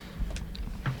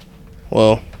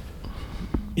Well,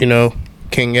 you know,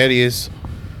 King Eddie is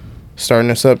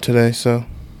starting us up today, so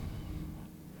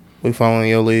we following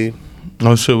your lead.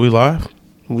 Oh shit, we live?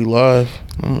 We live.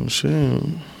 Oh shit.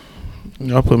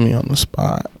 Y'all put me on the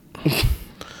spot.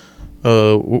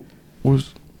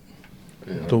 What's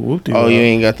the whoopty? Oh, you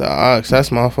ain't got the ox.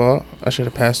 That's my fault. I should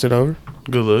have passed it over.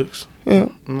 Good looks. Yeah.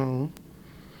 No.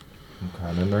 I'm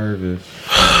kind of nervous.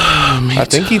 I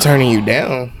think he turning you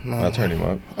down. No. I'll turn him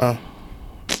up. Oh.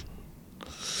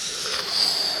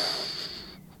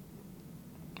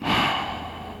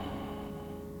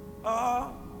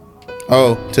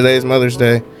 Oh, today's Mother's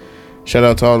Day. Shout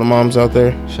out to all the moms out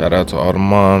there. Shout out to all the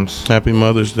moms. Happy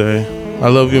Mother's Day. I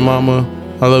love you, Mama.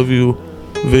 I love you,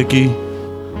 Vicky.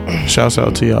 Shouts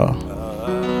out to y'all.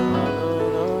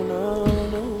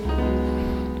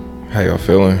 How y'all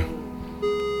feeling?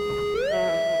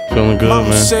 Feeling good, Mama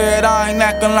man. said I ain't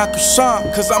acting like a son,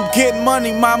 cause I'm getting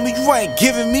money, mama, you ain't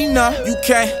giving me none. You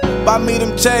can't buy me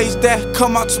them J's that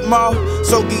come out tomorrow,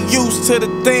 so get used to the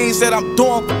things that I'm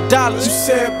doing for dollars. You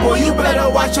said, boy, you better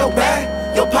watch your back.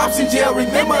 Your pops in jail,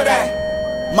 remember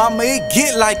that. Mama, it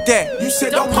get like that. You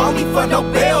said, don't call me for no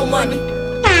bail money.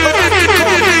 But I can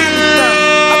call me anything.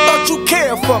 I thought you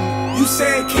cared for me. You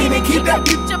said, Keenan, keep that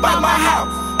bitch by my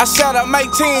house. I said I'm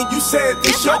 18, you said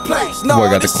this your place. No,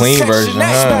 Boy got the clean version,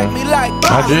 huh? Me like,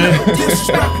 I did.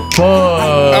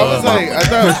 I was like, I thought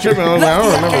I was tripping. I was like, I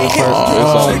don't remember this person.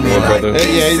 It's all good, brother.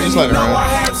 Yeah, he's just like,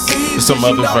 It's some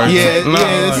other version. Yeah, No,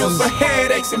 yeah, this no. is-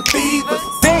 headaches and fevers.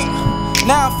 Damn,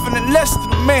 now I'm feeling less than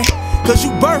a man. Cause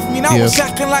you birthed me and I was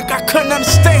acting like I couldn't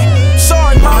understand.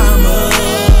 Sorry, mama.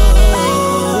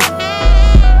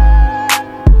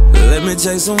 Let me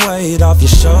take some weight off your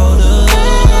shoulders.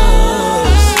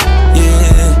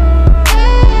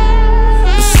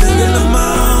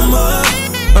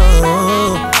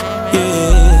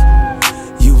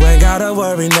 Gotta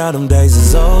worry now, them days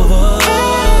is over.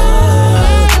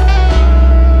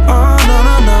 Oh,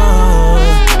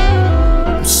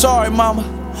 no. I'm sorry, mama.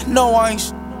 I know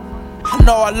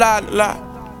I lied a lot.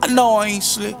 I know I ain't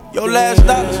slick. Your last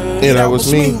dollars, Yeah, that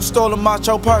was me. who stole them out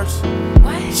your purse.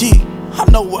 Yeah, I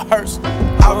know what hurts.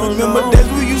 I remember days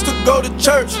we used to go to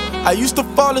church. I used to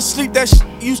fall asleep, that shit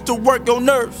used to work your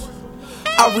nerves.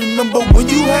 I remember when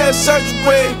you had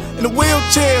surgery in a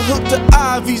wheelchair, hooked to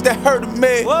IVs that hurt a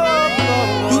man.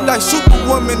 You like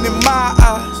Superwoman in my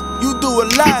eyes. You do a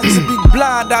lot to be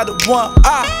blind out of one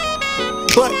eye,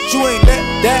 but you ain't let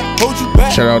that hold you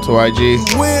back. Shout out to YG.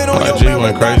 You win on YG your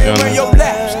went crazy on that. your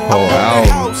laps. Whole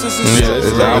album. Yeah,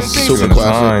 it's album super Super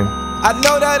classic. I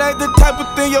know that ain't the type of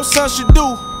thing your son should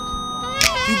do.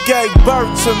 You gave birth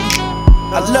to me.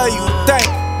 I love you and thank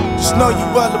you. Just know you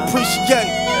well appreciate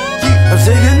it. I'm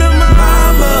singing to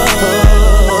mama.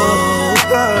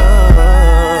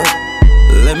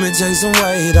 Let me take some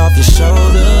weight off your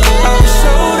shoulders.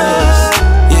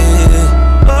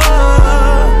 Yeah.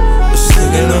 I'm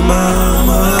singing to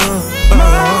mama.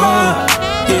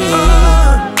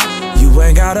 Yeah. You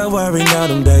ain't gotta worry now,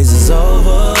 them days is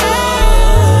over.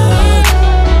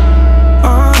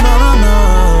 Oh, no.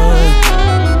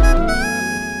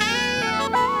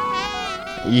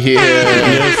 Yeah.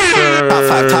 Yes,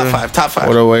 sir. Top five.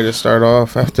 What a way to start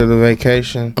off after the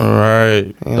vacation. All right.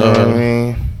 You know what I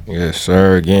mean? Yes,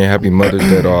 sir. Again, happy Mother's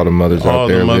Day to all the mothers All out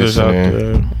there the mothers out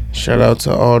listening. there. Shout out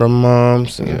to all the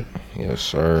moms and Yes,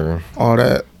 sir. all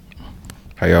that.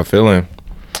 How y'all feeling?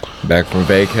 Back from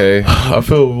vacay? I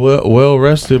feel well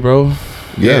rested, bro.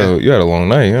 Yeah, you had a long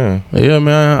night, yeah. Yeah,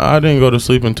 man. I didn't go to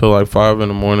sleep until like 5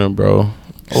 a.m, bro.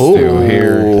 Still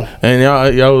here. And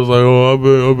y'all was like, oh,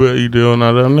 I bet you do. And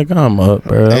I'm like, I'm up,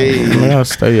 bro. Hey. Man, I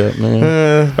stay up,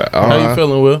 man. How you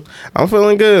feeling, Will? I'm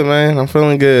feeling good, man. I'm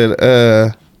feeling good.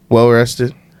 Well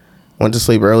rested. Went to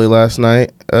sleep early last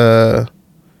night.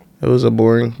 It was a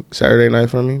boring Saturday night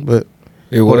for me, but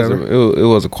It was whatever. it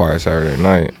was a quiet Saturday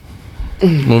night.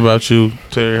 What about you,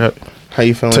 Terry? How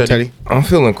you feeling, Teddy? I'm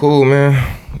feeling cool,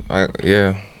 man. I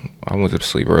went to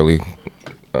sleep early.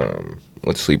 Went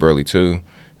to sleep early too.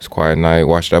 It's a quiet night.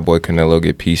 Watched that boy Canelo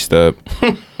get pieced up.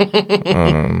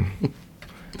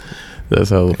 That's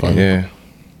hella funny. Yeah.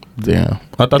 Damn.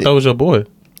 I thought that was your boy.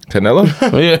 Canelo?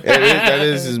 Yeah. That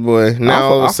is his boy. Now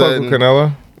all of I a fuck sudden, with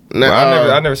Canelo.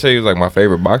 now, I never say he was like my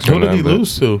favorite boxer. Who did he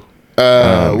lose to?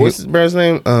 what's his brother's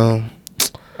name?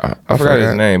 I forgot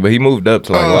his name, but he moved up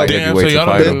to like light damn, heavyweight so to y'all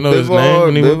don't fight even him. know his name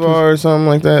when he whooped Bivar or something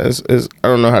like that. Is I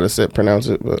don't know how to pronounce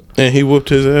it, but And he whooped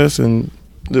his ass and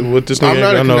with this nigga I'm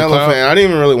not a ain't got no Canelo clout. fan. I didn't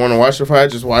even really want to watch the fight. I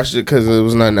just watched it because there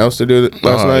was nothing else to do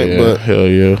last night. Yeah, But hell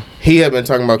yeah. he had been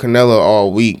talking about Canelo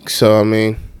all week, so I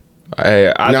mean,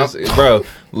 Hey, No. bro,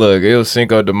 look, it was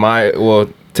Cinco de Mayo. Well,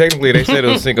 technically they said it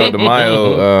was Cinco de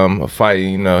Mayo, a fight.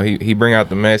 You know, he bring out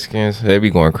the Mexicans. They be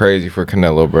going crazy for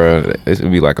Canelo, bro. It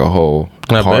would be like a whole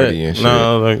party and shit.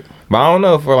 No, like, but I don't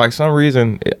know, for like some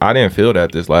reason I didn't feel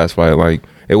that this last fight. Like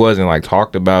it wasn't like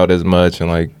talked about as much and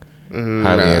like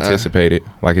highly anticipated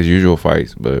like his usual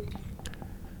fights. But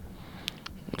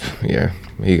yeah,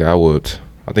 he got whooped.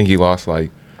 I think he lost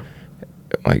like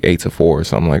 8-4 or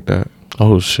something like that.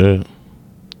 oh shit,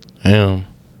 damn.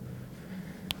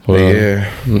 But Well,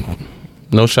 yeah,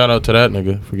 no shout out to that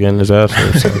nigga for getting his ass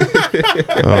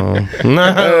whooped.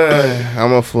 Nah.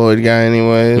 I'm a Floyd guy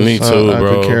anyways. Me too, I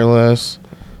bro. could care less.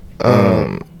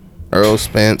 Earl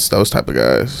Spence, those type of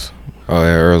guys. oh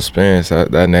yeah, Earl Spence.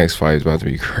 That next fight is about to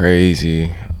be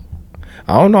crazy.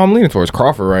 I don't know. I'm leaning towards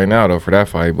Crawford right now though for that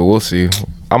fight, but we'll see.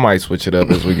 I might switch it up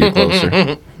as we get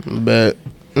closer. But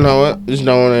you know what? Just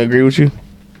don't want to agree with you.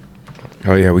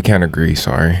 Oh yeah, we can't agree.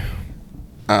 Sorry.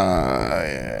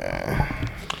 Yeah.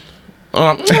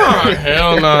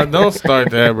 Hell no, don't start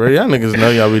that, bro. Y'all niggas know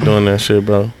y'all be doing that shit,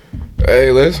 bro.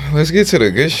 Hey, let's get to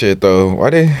the good shit though. Why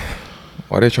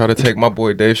they try to take my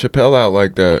boy Dave Chappelle out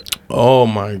like that? Oh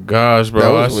my gosh, bro.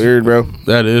 That was weird, bro.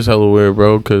 That is hella weird,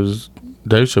 bro, because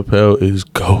Dave Chappelle is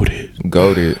goated.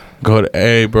 Goated.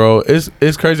 Hey, bro,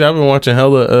 it's crazy. I've been watching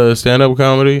hella stand-up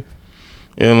comedy,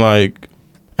 and like,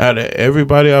 out of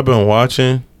everybody I've been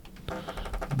watching,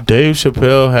 Dave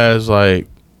Chappelle has like,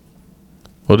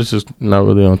 well, this is not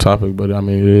really on topic, but I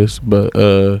mean it is, but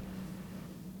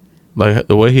like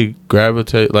the way he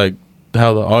gravitate, like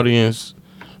how the audience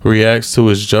reacts to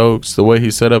his jokes, the way he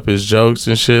set up his jokes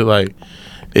and shit, like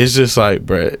it's just like,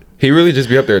 bruh. He really just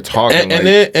be up there talking. And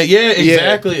then yeah,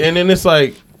 exactly. And then it's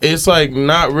like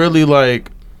not really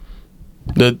like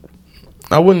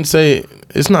I wouldn't say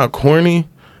it's not corny,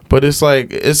 but it's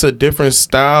like it's a different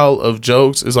style of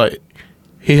jokes. It's like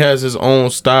he has his own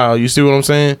style. You see what I'm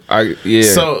saying? Yeah.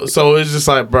 So it's just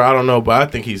like, bro, I don't know, but I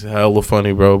think he's hella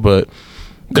funny, bro. But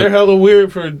they're hella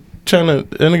weird for trying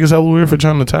to. That nigga's hella weird for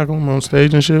trying to tackle him on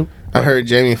stage and shit. I heard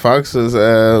Jamie Foxx was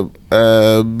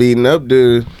beating up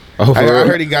dude. Oh, I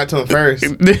heard he got to him first.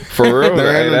 For real?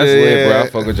 Hey, that's lit, bro. I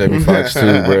fuck with Jamie Foxx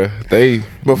too, bro.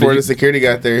 Before the security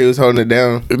got there, he was holding it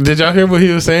down. Did y'all hear what he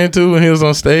was saying too when he was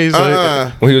on stage?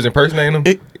 when he was impersonating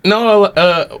him. No,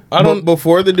 I don't.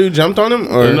 Before the dude jumped on him,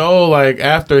 or No, like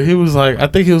after he was like, I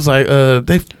think he was like,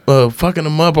 they fucking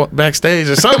him up backstage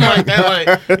or something like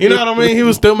that. Like, you know what I mean? He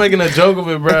was still making a joke of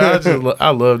it, bro.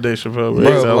 I love Dave Chappelle,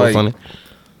 bro. He's hella like, funny.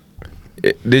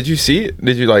 Did you see it?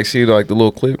 Did you like see like the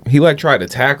little clip? He like tried to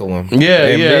tackle him. Yeah,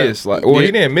 and yeah. Miss. Like, well,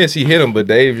 he didn't miss. He hit him, but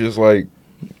Dave just like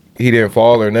he didn't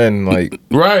fall or nothing. Like,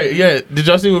 Right? Yeah. Did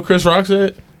y'all see what Chris Rock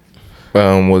said?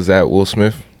 was that Will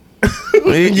Smith?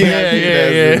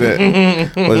 Yeah.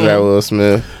 was that Will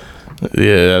Smith?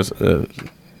 Yeah,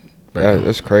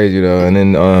 That's crazy though. And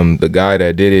then the guy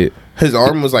that did it, His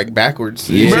arm was like backwards.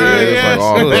 yeah, Bruh, it was yes. like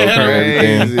all over and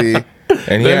everything. Crazy.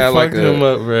 And he they had like fucked him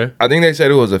up, bro. I think they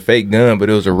said it was a fake gun, but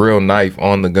it was a real knife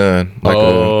on the gun, like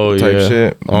a type yeah.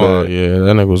 shit. Oh But yeah,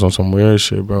 that nigga was on some weird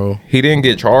shit, bro. he didn't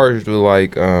get charged with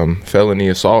like felony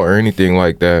assault or anything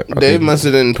like that. I Dave think- must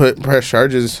have didn't press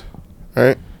charges,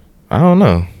 right? I don't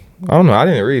know. I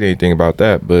didn't read anything about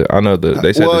that, but I know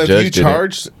they said the if judge you did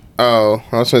charged, I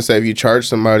was gonna say if you charge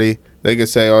somebody, they could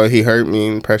say, "Oh, he hurt me,"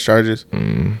 and press charges.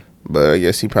 But I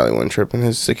guess he probably wasn't tripping.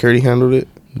 His security handled it.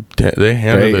 They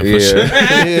handled it for sure.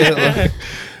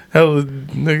 Hell,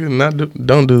 nigga,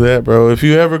 don't do that, bro. If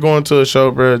you ever go into a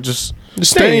show, bro, just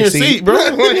stay in your seat, bro.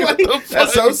 Like, what the fuck?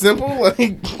 That's so simple.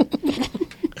 Like,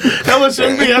 Hell,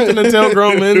 shouldn't be having to tell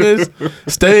grown men this.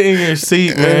 Stay in your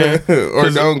seat, man. or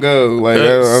don't go. Like, I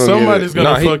don't Somebody's get it.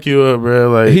 gonna fuck you up, bro.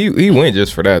 Like he went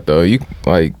just for that though. You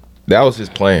like that was his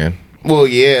plan. Well,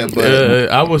 yeah,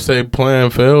 but I would say plan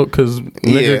failed because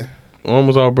nigga arm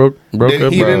was all broke he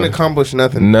up. didn't accomplish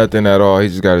nothing. Nothing at all. He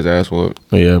just got his ass whooped.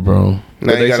 Yeah, bro. Now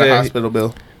But he they got a said- hospital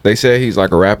bill. They said he's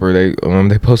like a rapper. They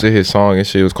posted his song and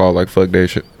shit. It was called like Fuck Dave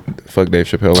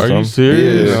Chappelle or Are you something.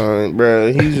 serious? No,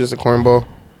 bro, he's just a cornball.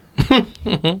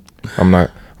 I'm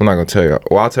not gonna tell you.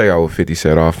 Well, I'll tell y'all what 50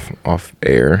 said off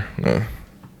air.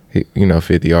 He,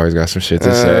 50 always got some shit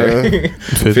to say.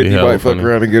 50 hella might fuck funny.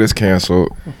 around and get us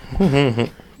canceled.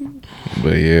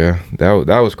 But yeah,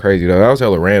 that was crazy though. That was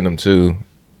hella random too.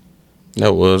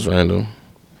 That was random.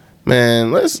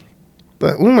 Man,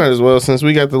 we might as well, since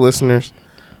we got the listeners,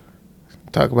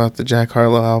 talk about the Jack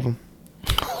Harlow album.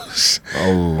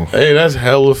 Oh, Hey, that's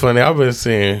hella funny. I've been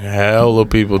seeing hella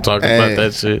people talking about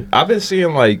that shit. I've been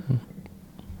seeing like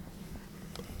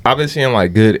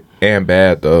good and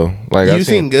bad though. Like You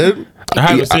seen good? I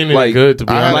haven't seen any like, good to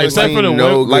be I honest. haven't Like, except for the seen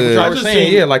no women. Like good. what I y'all were just saying,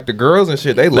 seen- yeah, like the girls and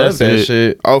shit, they love That's that it.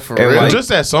 shit. Oh, for And, real? like, Just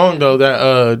that song though. That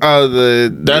Oh,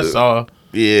 that's all.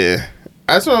 yeah.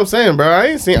 That's what I'm saying, bro. I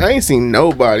ain't seen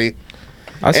nobody.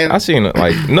 I seen it,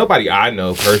 like nobody I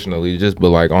know personally, just but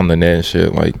like on the net and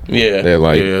shit, like Yeah, they're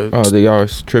like, yeah. oh, they are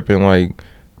tripping, like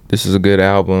this is a good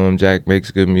album. Jack makes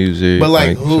good music. But like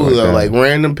shit who though? that. Like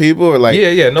random people or like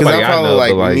Yeah, 'cause nobody I I follow know,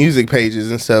 like, but, like- music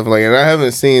pages and stuff like, and I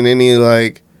haven't seen any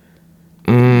like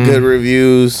Mm, good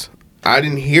reviews. I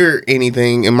didn't hear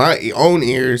anything in my own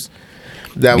ears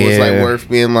that was like Yeah. worth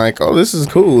being like, oh, this is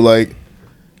cool. Like,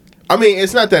 I mean,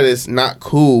 it's not that it's not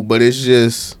cool, but it's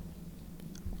just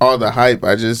all the hype.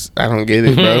 I don't get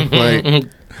it, bro. Like,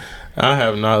 I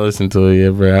have not listened to it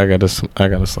yet, bro. I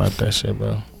gotta slap that shit,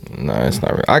 bro. Nah, it's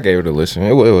not. I gave it a listen.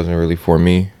 It wasn't really for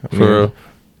me. I For mean, real.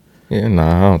 Yeah,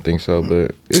 nah, I don't think so.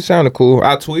 But it sounded cool.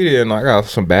 I tweeted and I got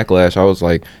some backlash. I was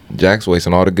like, Jack's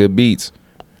wasting all the good beats.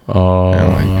 Oh,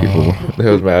 And like people,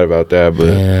 they was mad about that, but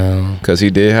damn. because he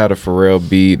did have the Pharrell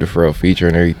beat, the Pharrell feature,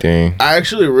 and everything. I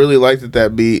actually really liked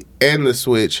that beat and the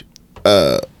switch.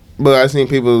 But I seen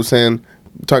people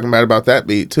talking bad about that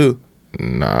beat too.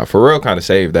 Nah, Pharrell kind of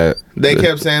saved that. They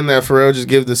kept saying that Pharrell just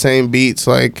give the same beats,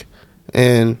 like,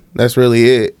 and that's really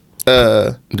it.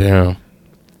 Damn.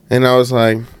 And I was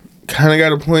like, kind of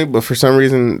got a point, but for some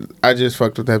reason, I just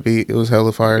fucked with that beat. It was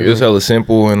hella fire. It was hella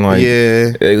simple and like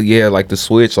yeah. like the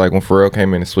switch, like when Pharrell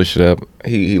came in and switched it up,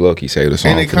 he low key saved the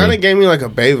song. And it for kind me. of gave me like a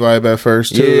Bay vibe at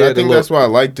first too. Yeah, I the think look- that's why I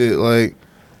liked it. Like,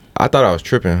 I thought I was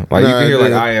tripping. Like you Nah, can hear it like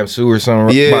did. I Am Sue or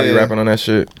something. Yeah. Somebody rapping on that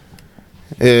shit.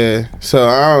 yeah. So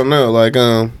I don't know. Like,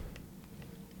 yeah.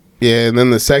 And then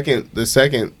the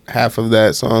second half of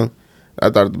that song, I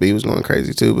thought the beat was going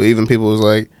crazy too. But even people was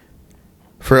like,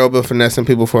 Pharrell been finessing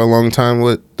people for a long time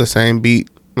with the same beat,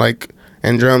 like,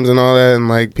 and drums and all that, and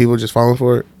like people just falling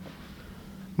for it.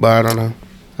 But I don't know.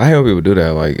 I hate when people do that.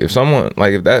 Like if someone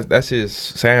like if that's his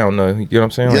sound, you know what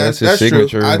I'm saying? Like, Yeah, that's his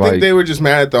signature. true. I like, think they were just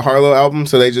mad at the Harlow album,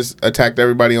 so they just attacked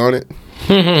everybody on it.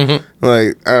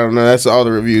 Like, I don't know. That's all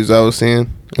the reviews I was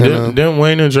seeing. You know? Didn't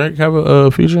Wayne and Drake have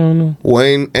a feature on them?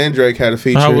 Wayne and Drake had a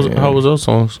feature. How was those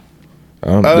songs?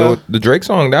 the Drake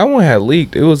song, that one had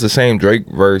leaked. It was the same Drake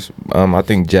verse. I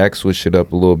think Jack switched it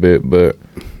up a little bit, but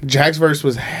Jack's verse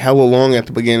was hella long at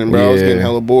the beginning, bro. I was Yeah. getting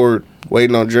hella bored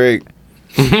waiting on Drake.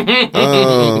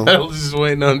 I was just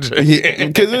waiting on Drake.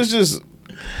 Because it was just,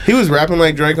 he was rapping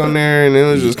like Drake on there, and it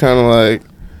was just kind of like,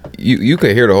 you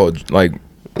could hear the whole like.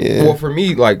 yeah. Well, for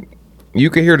me, like you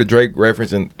could hear the Drake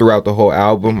referencing throughout the whole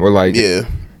album, or like Yeah.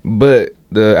 But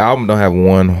the album don't have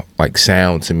one like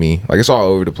sound to me. Like it's all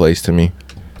over the place to me.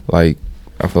 Like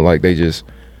I feel like they just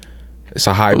it's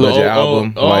a high budget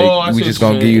album. I Like we see just what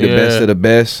gonna you're give you the saying. best Yeah. of the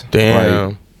best. Damn.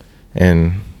 Like,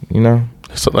 and you know,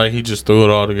 So like he just threw it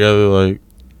all together. Like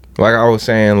like I was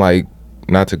saying, like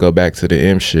not to go back to the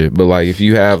M shit, but like if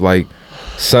you have like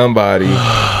somebody.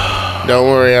 Don't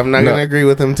worry, I'm not No. gonna agree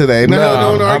with him today. No,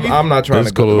 don't argue. I'm not trying That's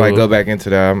to go, cool. like go back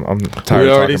into that. I'm tired we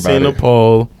of already talking seen about the it.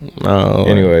 poll. No.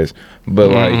 Anyways,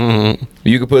 but like Mhm.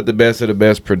 you could put the best of the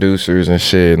best producers and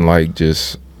shit, and like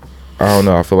just I don't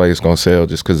know. I feel like it's gonna sell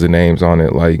just because the names on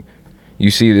it. Like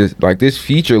you see this, like this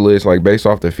feature list, like based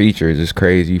off the features, is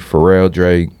crazy. Pharrell,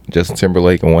 Drake, Justin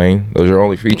Timberlake, and Wayne. Those are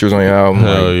only features on your album.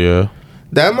 Hell Like, yeah.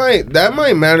 That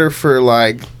might matter for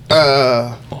like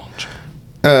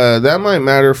that might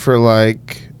matter for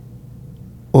like,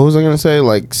 what was I gonna say,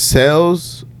 like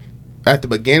sales at the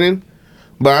beginning,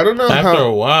 but I don't know After how.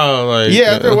 a while, like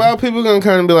After a while, people gonna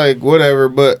kind of be like whatever.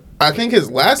 But I think his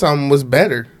last album was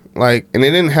better, like, and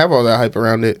it didn't have all that hype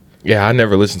around it. yeah, I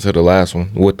never listened to the last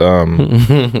one with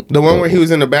The one where he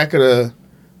was in the back of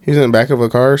a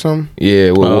car or something.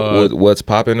 yeah, what's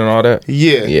popping and all that.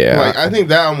 Yeah, Yeah. Like I think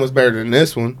that one was better than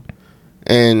this one,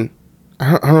 and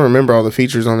I don't remember all the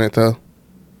features on it though.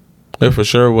 There for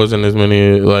sure wasn't as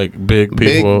many like big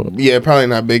people. Big, yeah, probably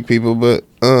not big people, but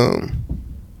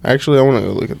actually, I want to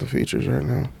go look at the features right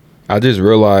now. I just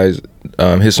realized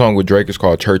his song with Drake is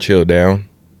called Churchill Down.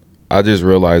 I just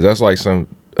realized that's like some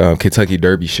Kentucky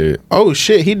Derby shit. Oh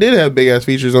shit, he did have big ass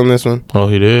features on this one. Oh,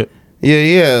 he did.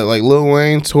 Yeah, like Lil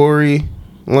Wayne, Tory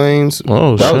Lanez,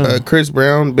 Oh shit. Chris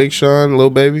Brown, Big Sean, Lil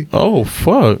Baby. Oh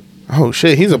fuck. Oh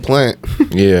shit, he's a plant.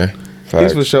 Yeah, He's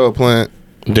facts. for sure a plant.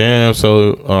 Damn.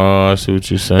 So I see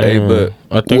what you're saying. Hey, but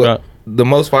I think the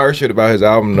most fire shit about his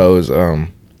album though is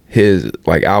his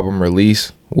like album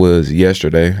release was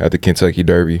yesterday at the Kentucky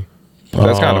Derby.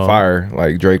 That's kind of fire.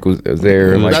 Like Drake was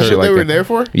there and like That's shit what like they were that. there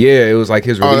for. Yeah, it was like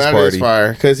his Oh, release that party. is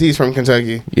fire because he's from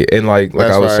Kentucky. Yeah, and like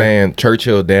That's I was fire. saying,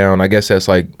 Churchill Down. I guess that's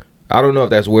like I don't know if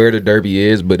that's where the Derby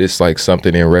is, but it's like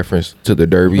something in reference to the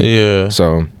Derby. Yeah.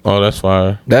 So Oh, that's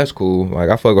fire. that's cool. Like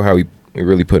I fuck with how he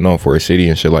really putting on for a city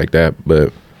and shit like that.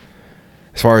 But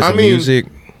as far as the music,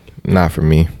 not for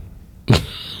me.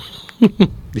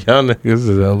 Y'all niggas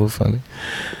is hella funny.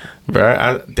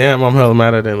 Bro, damn, I'm hella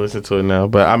mad I didn't listen to it now.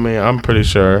 But I mean, I'm pretty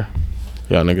sure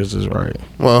y'all niggas is right.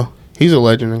 Well, he's a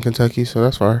legend in Kentucky, so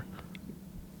that's fine.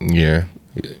 Yeah.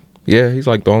 Yeah, he's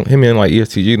like him and like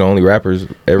ESTG, the only rappers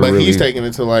ever. But really, he's taking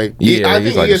it to like. Yeah, I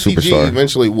he's think like a ESTG superstar.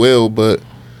 eventually will, but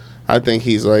I think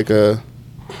he's like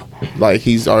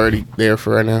he's already there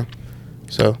for right now.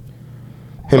 So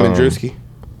him and Drewski.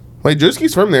 Wait,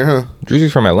 Drewski's from there, huh?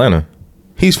 Drewski's from Atlanta.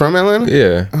 He's from Atlanta.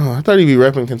 Yeah, Oh, I thought he'd be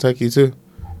repping Kentucky too.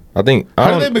 I think.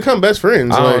 How did they become best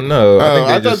friends? I don't know. I think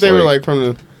I they thought just, they were like- like from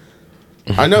the.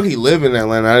 I know he lived in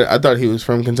Atlanta. I thought he was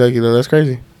from Kentucky though. That's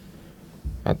crazy.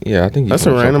 I think That's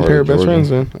a random pair of best friends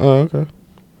then. Oh,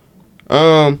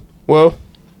 okay. Well,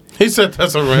 He said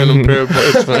that's a random pair of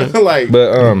best friends. like,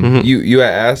 But you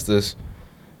had asked us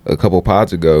a couple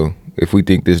pods ago if we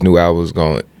think this new album is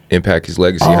gonna impact his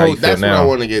legacy. How you feel that's what I now?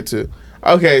 want to get to.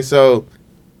 Okay, so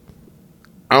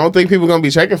I don't think people gonna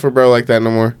be checking for bro like that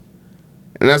no more,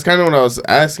 and that's kind of what I was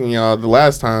asking y'all the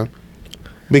last time,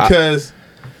 because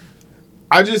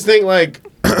I just think like,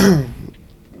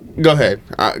 go ahead,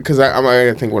 because I'm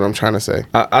gonna think what I'm trying to say.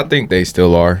 I think they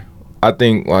still are. I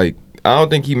think like I don't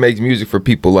think he makes music for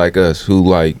people like us who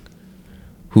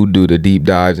do the deep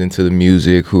dives into the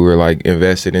music, who are like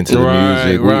invested into the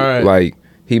music. Right. Like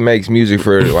he makes music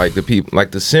for like the people,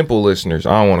 like the simple listeners.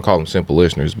 I don't want to call them simple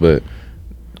listeners, but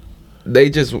they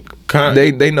just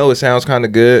they know it sounds kind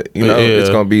of good. You know, Yeah. it's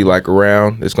gonna be like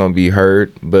around, it's gonna be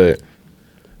heard, but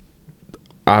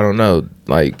I don't know.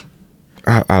 Like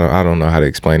I don't know how to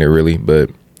explain it really, but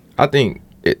I think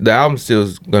the album still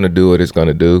is gonna do what it's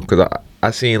gonna do, because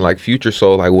I seen like Future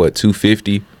sold like what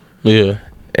 250. Yeah.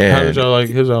 And How did y'all like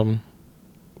his album?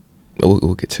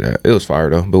 we'll get to that. It was fire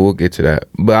though, but we'll get to that.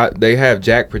 But they have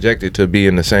Jack projected to be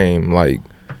in the same like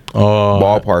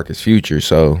ballpark as Future,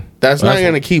 so That's not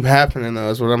gonna keep happening though.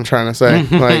 Is what I'm trying to say.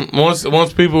 Like,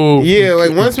 once people yeah,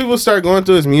 like once people start going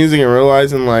through his music and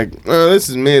realizing like, oh, this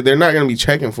is mid, they're not gonna be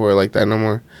checking for it like that no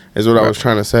more. Is what I was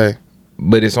trying to say.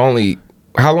 but it's only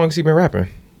how long has he been rapping?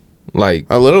 Like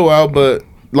A little while, but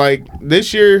like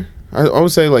this year, I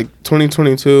would say like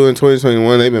 2022 and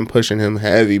 2021, they've been pushing him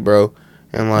heavy, bro.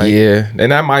 And like, yeah,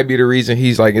 and that might be the reason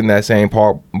he's like in that same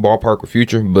ballpark with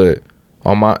Future. But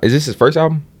is this his first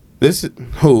album? this is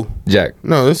who? Jack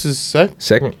No, this is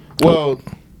second. Well,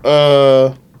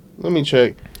 let me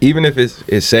check. Even if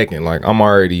it's second, like I'm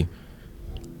already.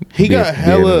 He got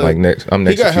hella like next. I'm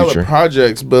next he got to Future. hella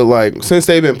projects, but like since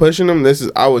they've been pushing him,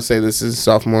 I would say this is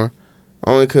sophomore,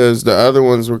 only because the other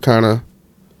ones were kind of.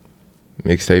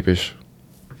 Mixtape-ish.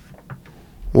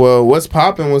 Well, What's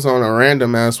Poppin' was on a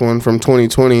random ass one from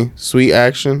 2020, Sweet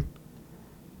Action.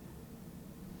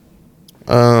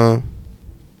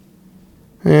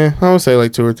 Yeah, I would say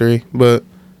like 2 or 3, but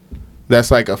that's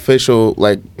like official,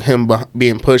 like him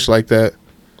being pushed like that.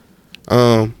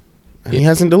 And he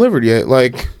hasn't delivered yet.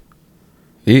 Like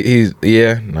He's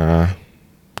nah.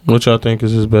 What y'all think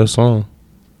is his best song?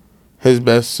 his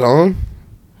best song.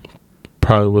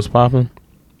 Probably What's Poppin'.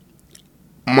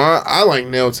 I like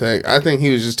Nail Tech. I think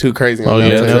he was just too crazy on Oh, Nail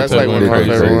yeah, Tech. Nail That's Tech like one of my was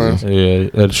favorite crazy. ones.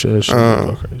 Yeah, that shit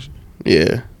go crazy.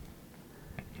 Yeah.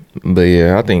 But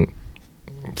yeah, I think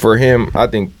for him, I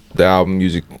think the album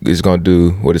music is gonna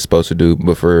do what it's supposed to do.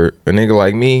 But for a nigga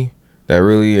like me that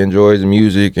really enjoys the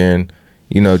music and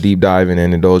deep diving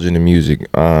and indulging in music,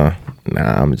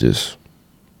 I'm just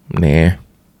nah.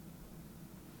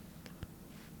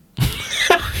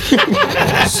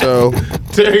 So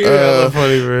Terry,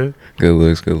 funny, bro. Good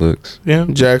looks. Yeah.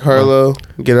 Jack Harlow,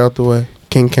 get out the way.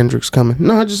 King Kendrick's coming.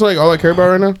 No, I just like all I care about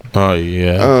right now. Oh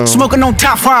yeah. Smoking on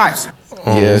top fives.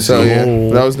 Yeah, so yeah,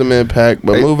 that was the mid pack.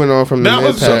 But moving on from the That mid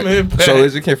was some pack, impact. So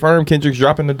is it confirmed Kendrick's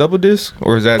dropping the double disc,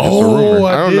 or is that just a rumor?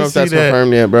 I don't know if that's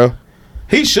confirmed yet, bro.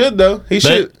 He should though. He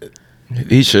should.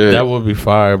 He should. That would be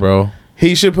fire, bro.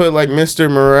 He should put like Mr.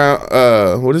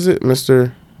 Morale. What is it,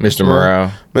 Mr.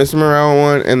 Morale. Mr. Morale on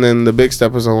one, and then the Big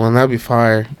Steppers on one. That'd be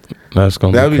fire. That's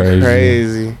gonna That'd be be crazy.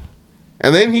 crazy.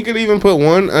 And then he could even put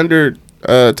one under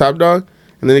Top Dog,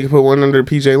 and then he could put one under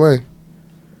PJ Lane.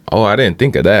 Oh, I didn't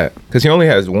think of that, because he only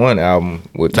has one album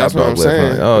with That's Top what I'm Dog left.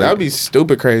 saying. Oh, That'd be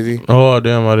stupid crazy. Oh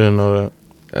damn, I didn't know that.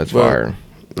 that's But- fire.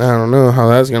 I don't know how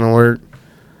that's gonna work.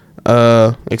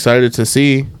 Excited to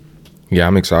see. Yeah,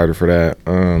 I'm excited for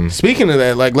that. Speaking of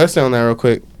that, like let's stay on that real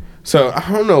quick. So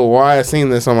I don't know why I seen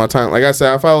this on my time. Like I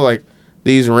said, I follow like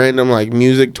these random like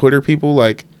music Twitter people.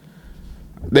 Like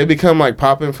they become like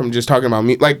popping from just talking about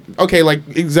me. Like, okay, like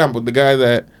example, the guy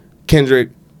that Kendrick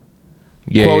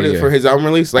quoted for his album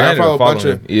release. Like I follow a bunch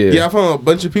of I follow a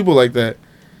bunch of people like that,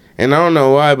 and I don't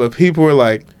know why, but people were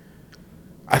like,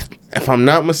 if I'm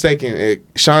not mistaken,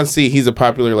 Sean C. He's a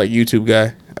popular like YouTube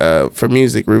guy for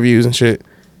music reviews and shit.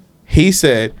 He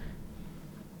said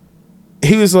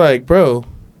he was like, bro,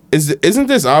 isn't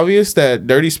this obvious that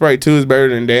Dirty Sprite 2 is better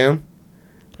than Damn?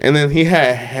 And then he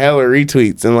had hella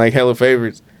retweets and like hella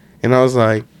favorites, and I was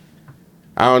like,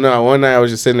 I don't know. One night I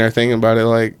was just sitting there thinking about it,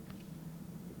 like.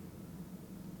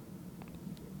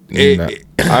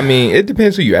 I mean, it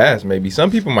depends who you ask. Maybe some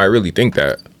people might really think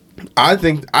that. I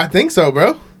think so,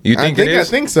 bro. You think it is?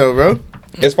 I think so, bro.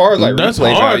 As far as like that's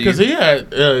replay hard value, because he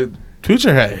had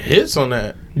Future had hits on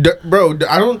that. Bro,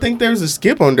 I don't think there's a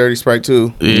skip on Dirty Sprite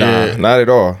 2. nah, not at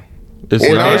all. It's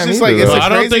You know, not. it's just like it's I a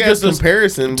don't crazy think ass it's a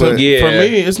comparison, So, but Yeah. For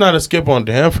me, it's not a skip on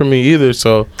Damn for me either.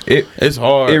 So it's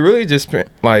hard. It really just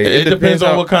like it depends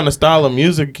on how, what kind of style of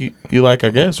music you like, I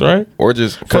guess, right? or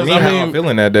just for 'Cause me I how mean- I'm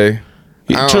feeling that day.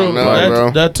 I don't know,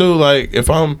 bro. That too. Like if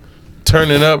I'm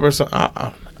turning up or something,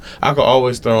 I could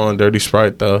always throw on Dirty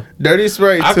Sprite though. Dirty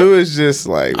Sprite 2 is just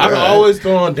like, I can bro, always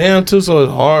throw on Damn too, so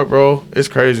it's hard, bro. It's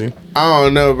crazy. I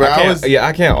don't know, bro.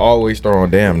 I can't always throw on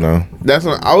Damn though. That's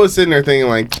what I was sitting there thinking,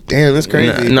 like, damn, that's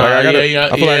crazy. Nah, Like, I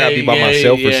feel like I gotta be by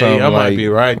myself or something. I might like, be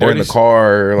right. or in the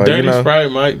car, or like Dirty you know.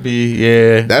 Sprite might be,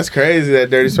 yeah. That's crazy that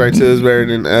Dirty Sprite 2 is better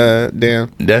than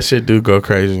Damn. That shit do go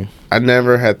crazy. I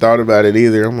never had thought about it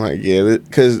either. I'm like, yeah,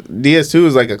 because DS2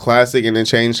 is like a classic, and it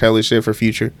changed hella shit for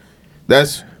Future.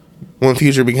 That's when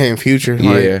Future became Future.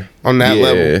 Like, Yeah, on that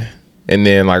level. And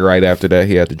then like right after that,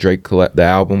 he had the Drake collect the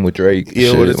album with Drake.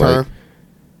 Yeah, Shit, with the like,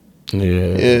 time.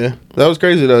 Yeah. That was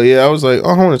crazy though. Yeah, I was like, oh,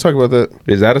 I want to talk about that.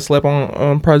 Is that a slap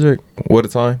on project? What a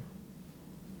time.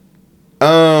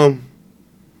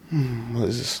 What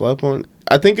is it? Slept on?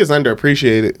 I think it's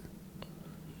underappreciated.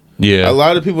 Yeah. A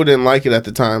lot of people didn't like it at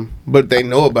the time, but they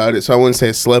know about it, so I wouldn't say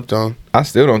it's slept on. I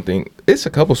still don't think it's a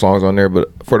couple songs on there, but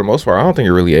for the most part, I don't think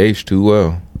it really aged too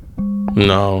well.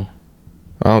 No.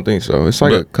 I don't think so. It's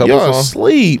like a But couple Y'all songs.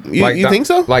 sleep. You think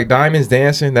so? Like Diamonds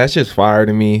Dancing, that's just fire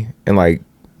to me. And like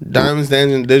Diamonds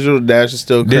Dancing, Digital Dash is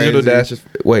still crazy. Digital Dash is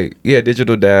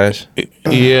Digital Dash.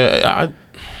 Yeah.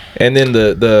 And then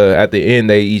the at the end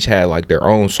they each had like their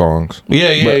own songs.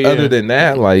 But other than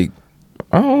that, like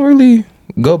I don't really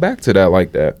go back to that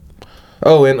like that.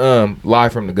 Oh, and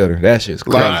Live from the Gutter. That shit's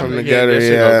crazy. Live from the Gutter, that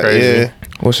shit go crazy. yeah.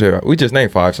 Well, shit, we just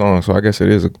named 5 songs, so I guess it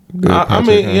is a good. I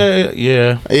mean,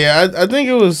 yeah. Yeah, I think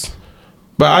it was.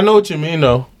 But I know what you mean,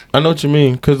 though. I know what you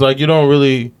mean. Because, like, you don't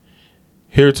really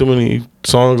hear too many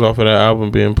songs off of that album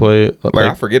being played. Like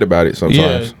I forget about it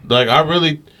sometimes. Yeah, like, I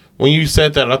really... When you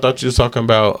said that, I thought you was talking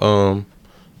about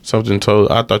something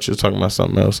total. I thought you was talking about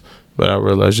something else. But I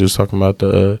realized you was talking about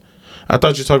the... I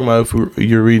thought you were talking about if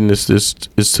you're reading this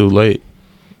it's too late.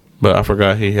 But I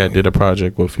forgot he did a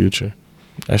project with Future.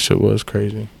 That shit was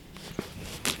crazy.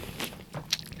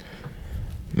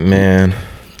 Man,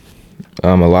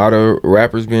 a lot of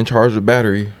rappers being charged with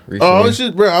battery recently. Oh,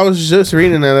 I was just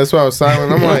reading that. That's why I was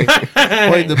silent. I'm like,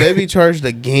 wait, the baby charged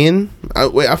again?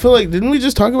 I feel like, didn't we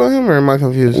just talk about him, or am I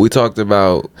confused? We talked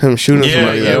about Him shooting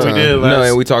somebody that we time. did. no,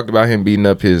 and we talked about him beating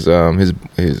up his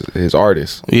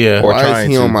artist. Yeah. Or Why trying is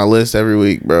he to. on my list every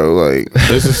week, bro? Like,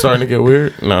 This is starting to get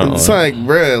weird. No. it's like,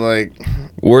 bro, like,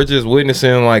 We're just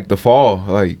witnessing like the fall.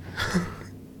 Like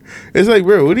it's like,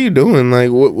 bro, what are you doing? Like,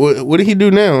 what did he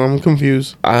do now? I'm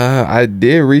confused. I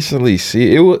did recently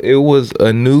see it. It was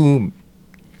a new,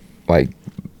 like,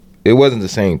 it wasn't the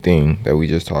same thing that we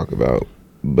just talked about.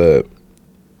 But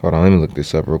hold on, let me look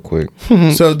this up real quick.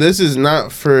 So this is not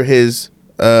for his.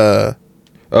 Oh,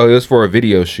 it was for a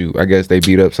video shoot. I guess they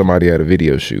beat up somebody at a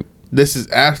video shoot. This is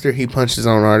after he punched his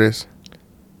own artist.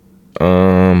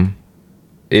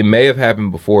 It may have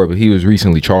happened before, but he was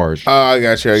recently charged. Oh, I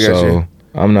got you. So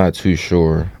I'm not too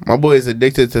sure. My boy is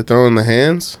addicted to throwing the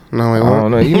hands. And I'm like, I what?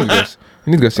 don't know. You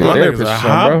need to go see a My therapist nigga's or a something,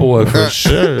 hot bro. boy for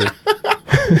sure.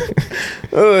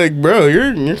 I'm like, bro,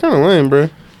 you're kind of lame, bro.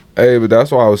 Hey, but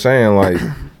that's why I was saying, like,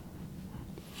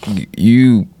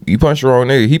 you punched your own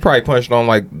nigga. He probably punched on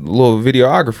like little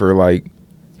videographer. Like,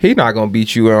 he not gonna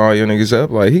beat you and all your niggas up.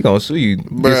 Like, he gonna sue you, get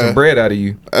Bruh. some bread out of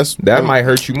you. That might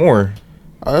hurt you more.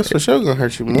 Oh, that's for sure gonna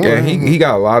hurt you more. Yeah, he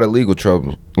got a lot of legal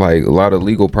trouble, like a lot of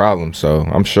legal problems. So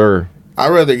I'm sure. I'd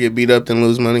rather get beat up than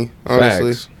lose money,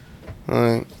 honestly. Facts.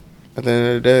 Like, at the end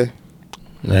of the day.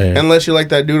 Man. Unless you're like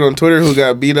that dude on Twitter who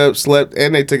got beat up, slept,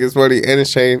 and they took his money and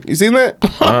his chain. You seen that?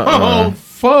 Oh,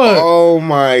 fuck. Oh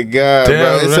my god,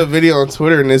 Damn, bro! It's that- a video on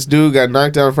Twitter, and this dude got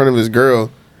knocked down in front of his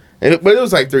girl, But it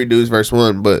was like 3 dudes versus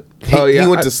 1. But he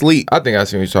went to sleep. I think I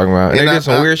see what you're talking about. And they did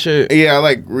some weird shit. Yeah,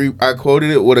 I quoted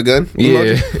it with a gun.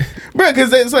 Yeah. Bro,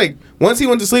 because it's like, once he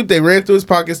went to sleep, they ran through his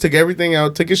pockets, took everything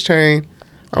out, took his chain.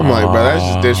 I'm like, bro, that's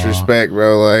just disrespect,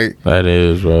 bro. Like, that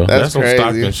is, bro. That's some crazy.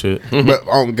 Stockton shit. But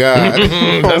on God,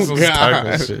 That's some on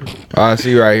God. Stockton shit. I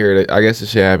see right here. That I guess this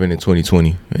shit happened in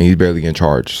 2020, and he's barely getting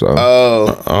charged. So,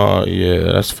 Oh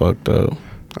yeah, that's fucked up.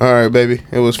 All right, baby.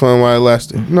 It was fun while it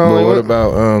lasted. No, but what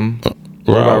about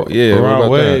Rod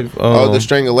Wave. the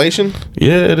strangulation?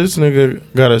 Yeah, this nigga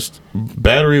got a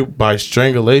battery by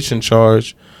strangulation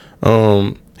charge.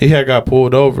 He had got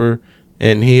pulled over,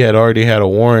 and he had already had a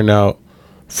warrant out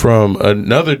from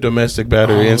another domestic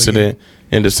battery incident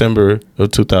in December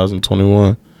of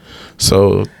 2021.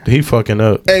 So he fucking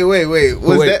up. Hey, wait.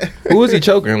 who was he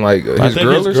choking? Like his I think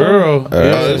girl his or girl. something?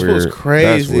 Yeah. Oh, this was crazy.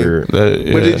 That's weird.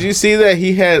 Yeah. But did you see that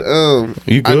he had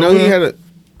You I know Googling? he had a.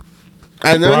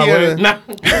 I know Rod he had Wave? a. Nah.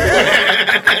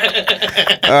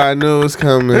 I knew it was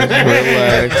coming.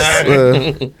 Relax.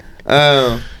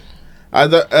 I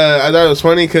thought it was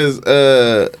funny because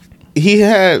he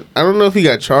had, I don't know if he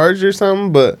got charged or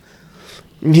something, but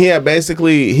he had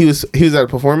basically he was at a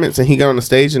performance and he got on the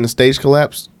stage and the stage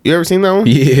collapsed. You ever seen that one?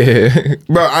 Yeah.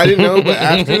 Bro, I didn't know, but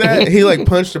after that he like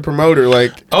punched the promoter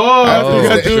like. I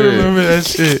do shit. remember that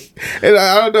shit. And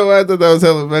I don't know why I thought that was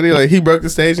hella funny. Like he broke the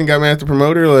stage and got mad at the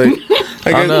promoter. Like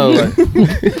I know. Like,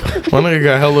 My nigga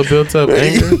got hella built up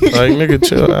anger. Like, nigga,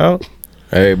 chill out.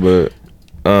 hey, but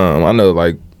I know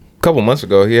like a couple months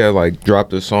ago he had like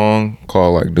dropped a song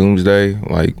called like Doomsday,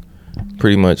 like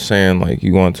pretty much saying like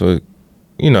you want to,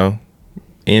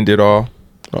 end it all.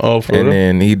 Oh, for And real?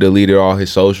 then he deleted all his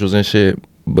socials and shit,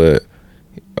 but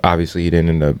obviously he didn't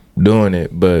end up doing it.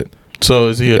 But So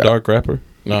is he a dark rapper?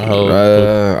 No,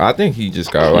 hella. I think he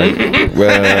just got like,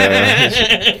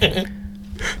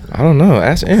 I don't know.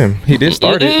 Ask him. He did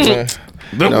start it.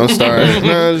 don't start.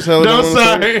 No, just hella Don't don't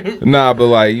start. sorry. Nah, but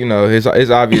like it's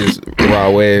obvious.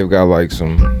 Rod Wave got like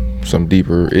some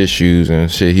deeper issues and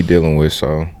shit he dealing with.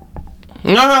 So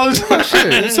No, it's not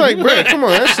shit. It's like, bro, come on,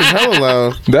 that's just hella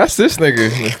loud. that's this nigga.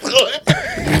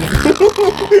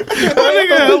 That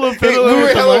nigga hella Hey, fiddle. we were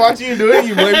hella watching you do it.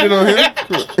 You blamed it on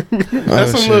him.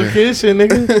 That's some little kid shit,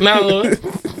 nigga. No.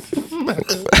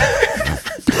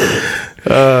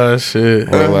 Shit.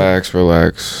 Relax.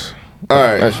 All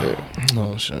right, That shit.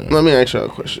 Oh shit. let me ask y'all a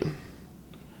question.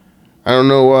 I don't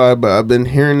know why, but I've been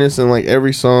hearing this in like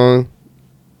every song.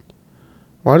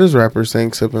 Why does rappers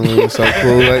think sipping lean is so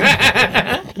cool? Like,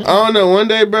 I don't know. One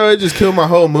day, bro, it just killed my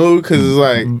whole mood because it's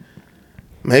like,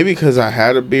 maybe because I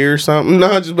had a beer or something.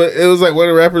 No, but it was like one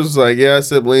of the rappers was like, "Yeah, I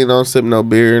sip lean, I don't sip no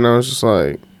beer," and I was just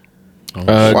like,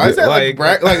 "Why is that like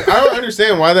brag? Like, I don't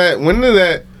understand why that. When did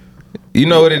that? You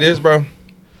know what it is, bro?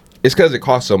 It's because it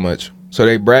costs so much. So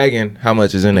they bragging how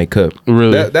much is in their cup.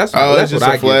 Really? That's it's just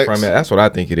what a I flex. get from it. That's what I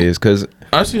think it is. Because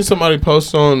I seen somebody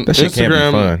post on That shit can't be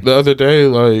Instagram fun. the other day,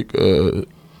 like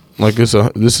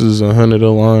this is 100 a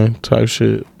line type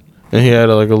shit, and he had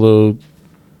like a little,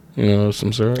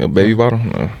 some syrup. a baby bottle.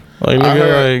 No. Like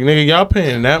nigga, y'all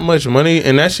paying that much money,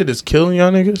 and that shit is killing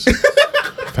y'all niggas.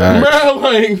 Facts. Bro,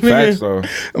 like Facts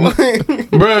nigga,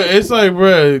 though. bro, it's like,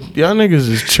 bro, y'all niggas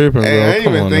is tripping, bro. Hey, I didn't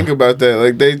Come even on think now. about that.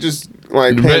 Like, they just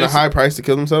like paying a high price to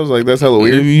kill themselves. Like, that's hella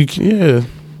weird. Yeah,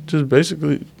 just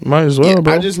basically might as well, Yeah,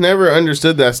 bro. I just never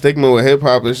understood that stigma with hip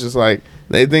hop. It's just like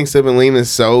they think sipping lean is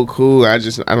so cool. I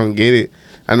don't get it.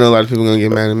 I know a lot of people gonna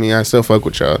get mad at me. I still fuck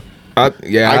with y'all. I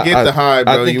get the high,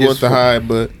 bro. think You it's want the high,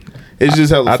 but it's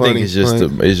just hella I funny. think it's just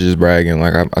Like, it's just bragging.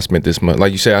 Like I spent this much.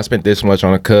 Like you said, I spent this much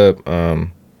on a cup.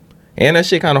 And that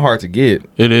shit kind of hard to get.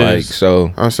 It is. Like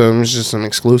so. also, it's just some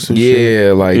exclusive shit.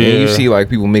 Yeah, like and you Yeah. see like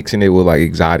people mixing it with like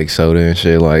exotic soda and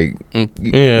shit. Like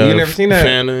yeah, you never seen that?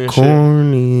 Fanta and shit.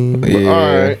 Corny. But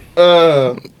Yeah. all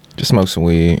right. Just smoke some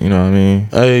weed. You know what I mean?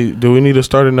 Hey, do we need to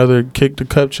start another kick the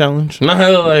cup challenge? Not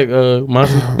like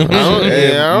Mozzie.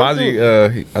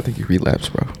 Mozzie, I think he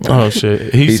relapsed, bro. Oh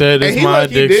shit, he said it's He my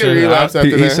lucky did addiction. relapse after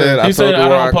He that. said He said I the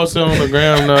don't Rock- post it on the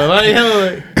gram. No,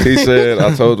 like, He said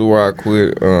I told the where I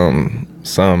quit.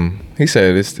 He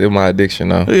said it's still my addiction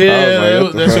though. yeah, I was like,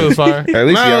 what the that shit fuck? was fire. At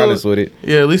least he No, honest with it.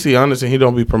 Yeah, at least he honest and he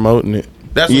don't be promoting it.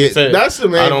 That's what Yeah, he said. that's the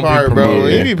I main don't be part, bro. promoting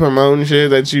When it. you be promoting shit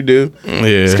that you do,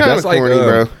 it's Yeah, kind of corny,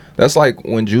 bro. That's like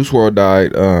when Juice WRLD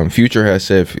died. Future has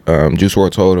said Juice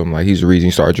WRLD told him like he's the reason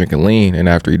he started drinking lean, and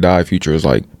after he died, Future was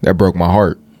like that broke my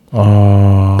heart.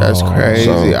 oh, That's crazy.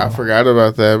 So- I forgot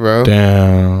about that, bro.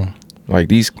 damn. Like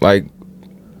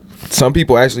some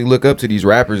people actually look up to these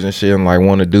rappers and shit and like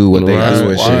want to do what they do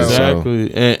and shit. So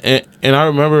Exactly. And I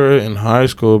remember in high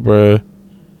school, bro.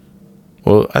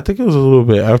 Well, I think it was a little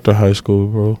bit after high school,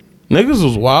 bro. niggas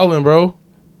was wilding, bro.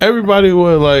 Everybody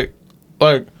would like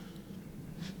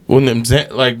when them with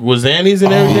Xannies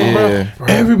and everything, bro.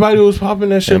 Everybody was popping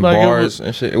that shit And like bars it was,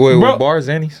 and shit. Wait, Bro. with bars,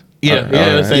 Annie's? yeah,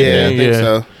 the same Yeah, I thing, think yeah.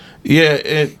 so. Yeah,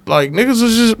 it like niggas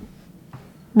was just,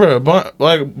 bro,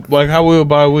 like how we would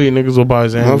buy weed, niggas would buy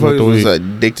Xannies with the Motherfuckers was weed.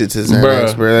 addicted to Xanax,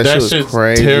 Bruh, bro. That that shit was shit's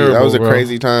crazy. terrible, That was a bro.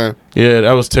 crazy time. Yeah,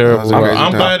 that was terrible. That was a bro. crazy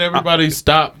I'm time. glad everybody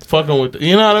stopped fucking with it.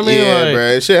 You know what I mean? Yeah, like,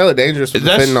 bro. Shit hella dangerous with the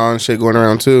That's- fentanyl and shit going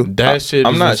around too. that shit.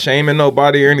 I'm is not just- shaming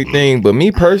nobody or anything, but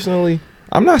me personally,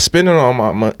 I'm not spending all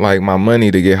my money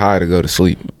to get high to go to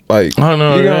sleep. Like, I don't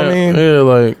know. you know yeah, what I mean? Yeah,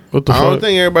 like what the I fuck? don't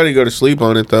think everybody go to sleep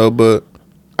on it though, but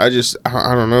I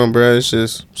don't know, bro. It's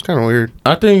kind of weird.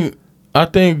 I think.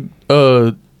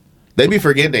 They be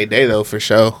forgetting their day though, for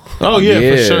sure. Oh yeah,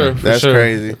 Yeah, for sure. For that's sure.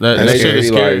 crazy. That And they shit is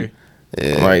be scary. like-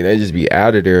 Yeah. Like, they just be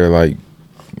out of there. Like,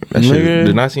 that shit Nigga.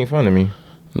 did not seem fun to me.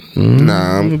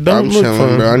 Nah, I'm Don't look chilling,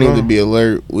 fun, bro. I need no. to be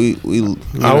alert. We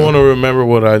I want to remember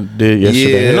what I did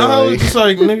yesterday. Yeah, And I was like- just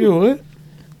like, nigga,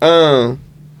 what?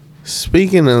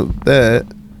 Speaking of that,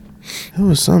 there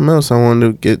was something else I wanted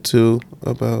to get to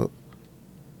about.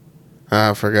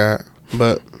 I forgot,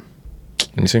 but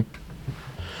Let me see.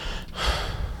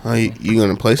 you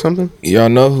gonna play something? Y'all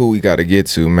know who we got to get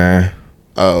to, man.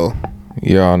 Oh,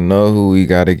 Y'all know who we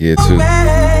got to get to.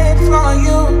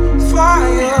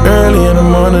 Early in the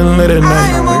morning, late at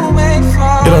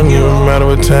night. It don't even matter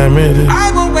what time it is.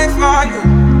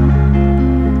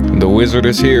 The Wizard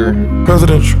is here.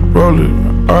 Presidential, roller,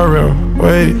 RM,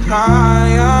 wait.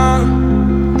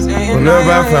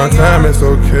 Whenever I found time, it's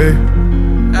okay.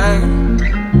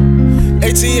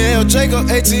 ATL Jacob,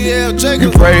 ATL You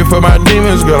Jacob. pray for my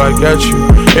demons, girl, I got you.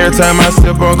 Every time I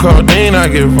sip on codeine, I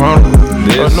get vulnerable.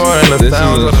 This Annoying the is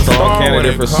sounds a of the strong storm candidate when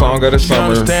it for comes. Song of the You Summer.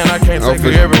 understand, I can't take for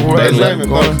it sure. everywhere. They I'm loving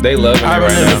going. They loving it I've right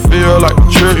been in now. the field like the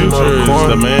children of Future the is corn.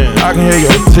 the man. I can hear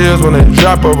your tears when they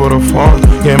drop over the phone.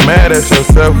 Get mad at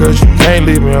yourself cause you can't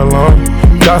leave me alone.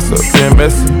 Gossip and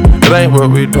messy, it ain't what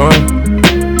we doing.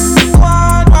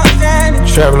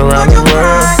 Traveling around the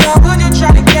world,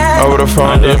 over the I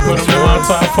phone. did put him in my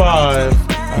top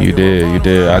 5. You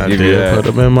did. I'll give you Put that.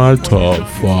 him in my top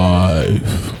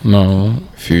 5. No.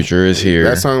 Future is here.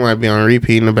 that song might be on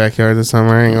repeat in the backyard this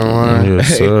summer. I ain't gonna lie.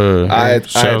 Yes, sir. I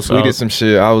Shouts tweeted out. some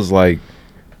shit. I was like,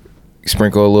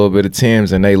 sprinkle a little bit of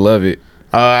Tim's and they love it.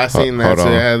 Oh, I seen that. Hold So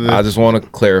on. it had the- I just want to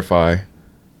clarify.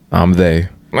 I'm they.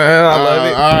 Man, I love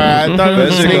it. All right, I thought it That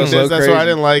was shit sneak goes so diss. That's why I crazy.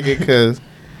 didn't like it because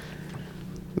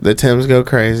the Tims go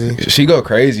crazy, She go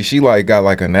crazy. She like got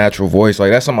like a natural voice.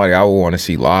 Like that's somebody I would want to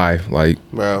see live. Like,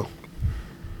 bro.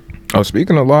 oh,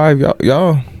 speaking of live,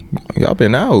 y'all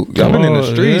been out. Y'all been in the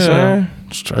Oh, streets, yeah. man.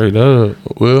 Straight up.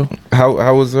 Will.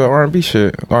 How was the R&B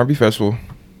shit? R&B festival.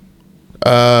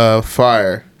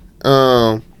 Fire.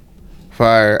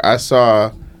 Fire. I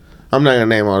saw. I'm not gonna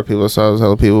name all the people. I saw. It was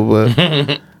hella people,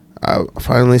 but I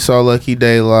finally saw Lucky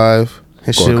Day live.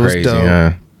 His shit Going was crazy, dope.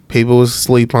 huh? People was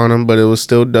asleep on him, but it was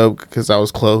still dope because I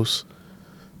was close.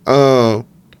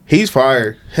 He's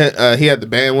fire. He had the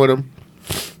band with him.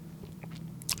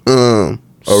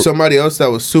 Somebody else that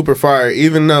was super fire,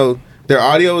 even though their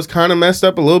audio was kind of messed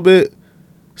up a little bit.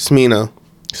 Smino.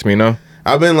 Smino.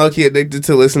 I've been low-key addicted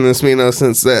to listening to Smino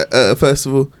since that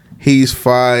festival. He's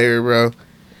fire, bro.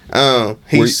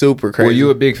 He's super crazy. Were you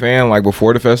a big fan like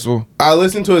before the festival? I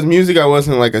listened to his music. I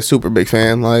wasn't like a super big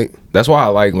fan. Like, That's why I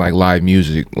like live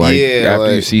music. Like Yeah, after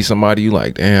you like- see somebody, you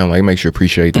like, damn, like it makes you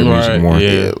appreciate their music Right, more.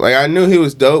 yeah. like I knew he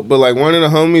was dope, but like one of the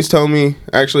homies told me,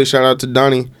 actually shout out to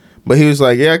Donnie, but he was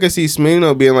like, yeah, I could see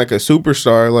Smino being like a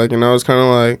superstar. Like, and I was kind of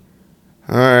like,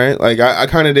 all right. Like, I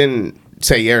kind of didn't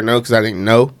say yeah or no because I didn't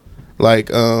know.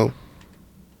 Like,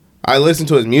 I listened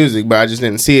to his music, but I just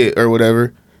didn't see it or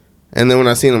whatever. And then when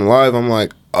I seen him live, I'm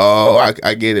like, oh,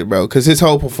 I get it, bro. Because his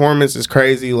whole performance is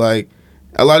crazy. Like,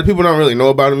 a lot of people don't really know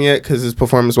about him yet because his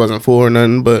performance wasn't full or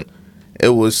nothing, but it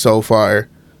was so fire.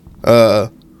 I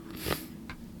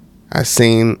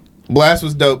seen Blast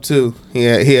was dope too. He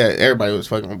had everybody was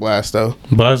fucking with Blast though.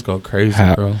 Blast go crazy,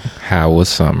 bro. How was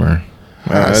summer?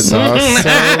 I saw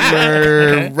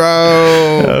Summer,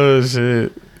 bro. Oh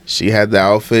shit. She had the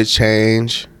outfit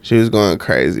change. She was going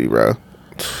crazy, bro.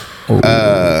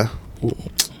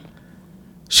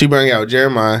 She brought out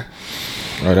Jeremiah.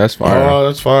 Oh, that's fire. Oh,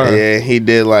 that's fire. Yeah, he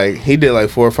did like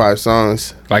 4 or 5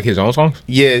 songs. Like his own songs?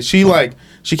 Yeah, she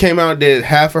came out and did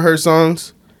half of her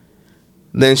songs.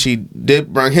 Then she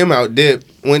brought him out,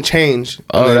 went changed. And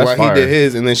Oh, then that's while fire. he did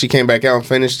his, and then she came back out and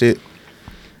finished it.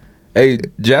 Hey,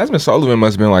 Jasmine Sullivan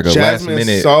must have been like a Jasmine last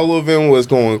minute. Sullivan was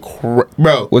going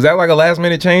bro. Was that like a last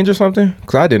minute change or something?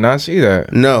 Because I did not see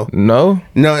that. No. No?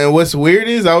 No, and what's weird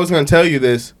is I was gonna tell you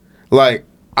this. Like,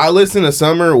 I listen to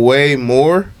Summer way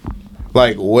more,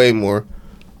 like way more,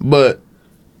 but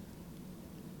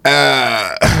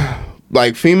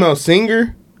like female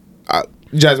singer,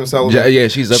 Jasmine Sullivan. Yeah,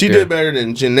 she's up She there. did better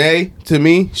than Janae to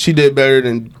me. She did better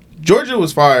than Georgia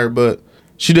was fire, but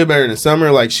she did better than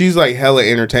Summer. Like she's like hella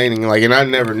entertaining. Like, and I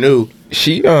never knew.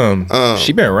 She been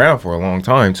around for a long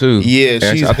time too. Yeah, And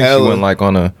she's I think hella. she went like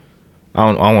on a I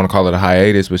don't want to call it a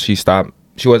hiatus, but she stopped.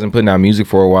 She wasn't putting out music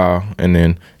for a while, and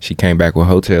then she came back with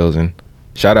Hotels. And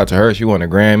shout out to her. She won a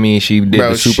Grammy. She did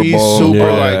the Super she's Bowl. super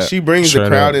Yeah. like she brings Straight the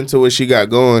crowd up. into what she got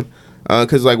going.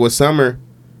 Cause like with Summer,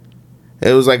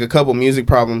 it was like a couple music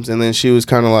problems, and then she was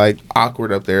kind of like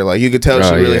awkward up there. Like you could tell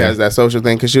she really has that social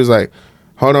thing. Cause she was like,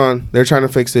 hold on, they're trying to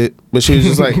fix it. But she was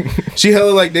just like, she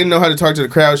hella like didn't know how to talk to the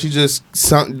crowd. She just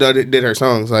did her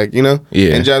songs, like, you know?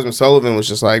 Yeah. And Jasmine Sullivan was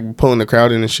just like pulling the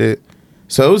crowd in and shit.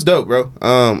 So it was dope, bro.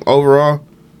 Overall,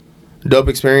 dope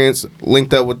experience.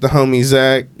 Linked up with the homie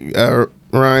Zach,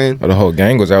 Ryan, The whole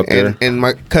gang was out there. and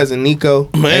my cousin Nico.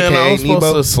 Man, I aka was supposed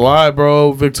Nebo. to slide,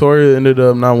 bro. Victoria ended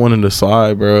up not wanting to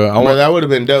slide, bro. Bro, that would have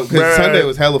been dope because Bruh. Sunday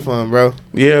was hella fun, bro.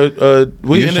 Yeah,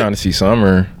 we we was trying to see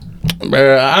Summer.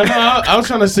 Bruh, I know. I was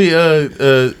trying to see.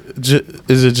 Is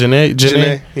it Janae?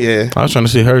 Janae, yeah. I was trying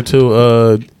to see her too.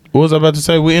 What was I about to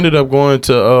say? We ended up going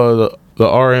to the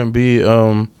R&B,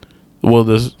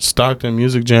 the Stockton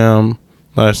Music Jam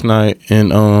last night,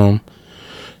 and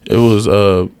it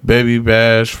was Baby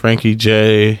Bash, Frankie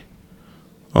J.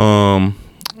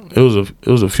 It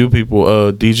was a few people.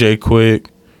 DJ Quick,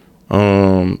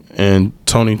 and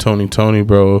Tony,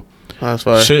 bro. That's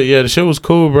fine. Shit, yeah, the shit was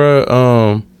cool,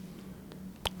 bro.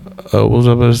 What was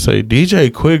I about to say?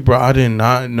 DJ Quick, bro. I did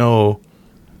not know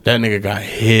that nigga got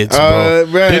hits, bro.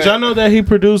 Bruh. Did y'all know that he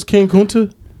produced King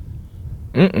Kunta?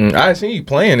 I seen you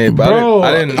playing it, but Bro,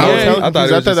 I didn't. yeah. I thought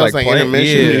it was just like playing.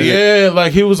 intermission. Yeah. Yeah,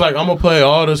 like he was like, I'm gonna play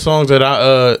all the songs that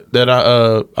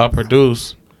I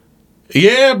produce.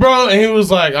 Yeah, bro, and he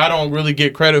was like, I don't really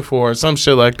get credit for it, some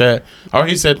shit like that, or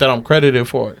he said that I'm credited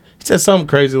for it. He said something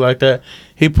crazy like that.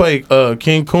 He played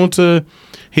King Kunta.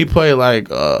 He played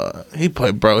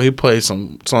he played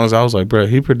some songs. I was like, bro,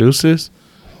 he produced this.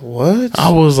 What? I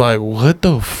was like, what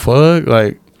the fuck?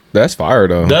 Like, That's fire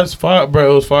though. that's fire,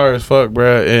 bro. It was fire as fuck,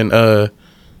 bro. And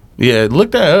yeah,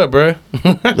 look that up, bro.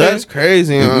 That's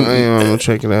crazy. I'm gonna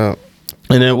check it out.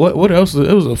 And then what else?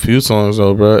 It was a few songs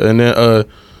though, bro. And then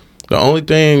the only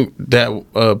thing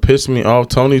that pissed me off,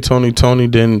 Tony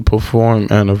didn't perform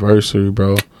Anniversary,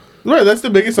 bro. Bro, that's the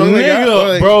biggest song they got. Nigga,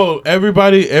 Like, bro,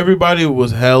 everybody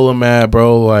was hella mad,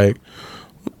 bro. Like,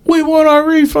 we want our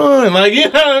refund. Like, you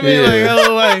know what I mean? Yeah.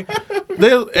 Like,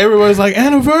 hella, like everybody's like,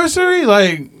 Anniversary,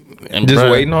 like, and Just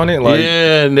bruh, waiting on it. Like,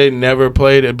 yeah, and they never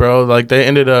played it, bro. Like, they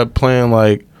ended up playing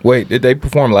like wait, did they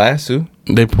perform last too?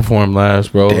 they performed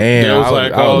last, bro. Damn, it was I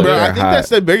like, would- I would- bro, I they're think hot. that's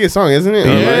the biggest song, isn't it?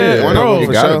 Yeah, one bro, of them it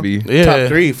for gotta sure. be. yeah, Top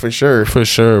 3 for sure. for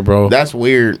sure, bro. That's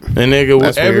weird. And nigga,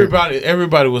 That's weird.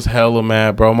 everybody was hella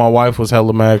mad, bro. My wife was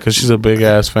hella mad because she's a big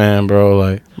ass fan, bro.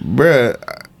 Like, Bruh.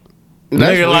 That's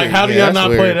nigga, like, weird. how do Yeah, y'all that's not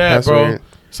weird. play that, That's bro? weird.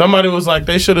 Somebody was like,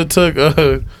 they should have took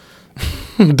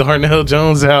Darnell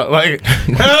Jones out, like,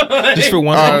 Just for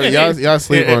one. Y'all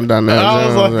sleep Yeah. on Donnell I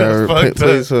was Jones. like,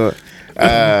 that's fucked Please,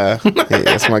 yeah,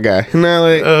 that's my guy. No,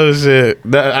 like, Oh shit,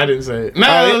 I didn't say it.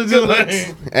 No, it was just like,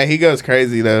 hey, he goes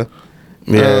crazy though.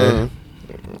 yeah.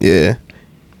 Yeah.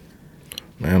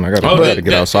 Man, I gotta, Oh, gotta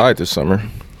get outside this summer.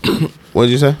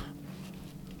 What'd you say?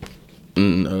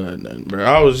 Nothing, bro.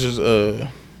 I was just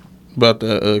about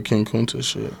the King Kunta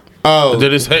shit. Oh,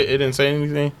 Did it say? It didn't say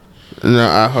anything.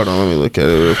 no. Hold on. Let me look at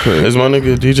it real quick. Is my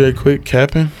nigga DJ Quick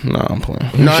capping? Nah, I'm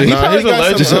playing. No, he probably he's a got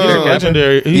legend. some, He's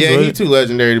legendary. He's Yeah, he too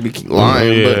legendary to be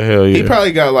lying. Yeah, but hell he yeah.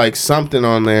 probably got like something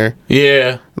on there.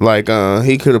 Yeah. Like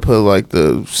he could have put like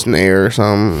the snare or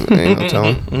something. Ain't no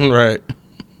telling. Right.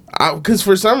 Because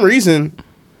for some reason,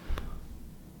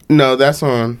 no, that's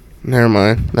on. Never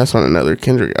mind. That's on another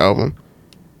Kendrick album.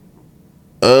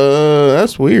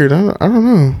 That's weird. I don't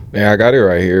know. Yeah, I got it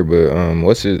right here, but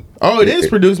what's it? Oh, it is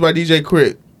produced by DJ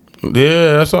Quick.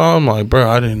 Yeah, that's all. I'm like, bro,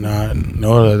 I did not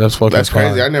know that. That's fucking That's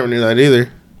crazy. fire. I never knew that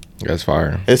either. That's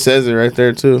fire. It says it right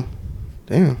there too.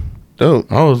 Damn,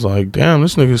 dope. I was like, damn,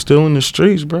 this nigga's still in the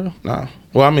streets, bro. Nah.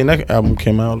 Well, I mean, that album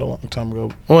came out a long time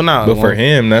ago. Well, nah. But for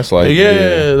him, that's like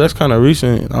yeah, that's kind of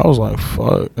recent. I was like,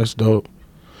 fuck, that's dope.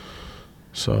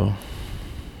 So,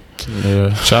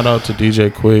 yeah. Shout out to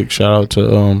DJ Quick. Shout out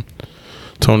to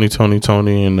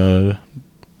Tony, and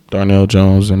Darnell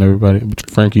Jones and everybody,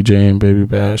 Frankie J and Baby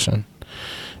Bash, and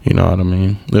you know what I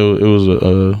mean. It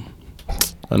was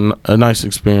a nice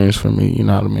experience for me. You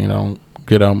know what I mean. I don't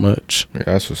get out much. Yeah,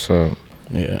 that's what's up.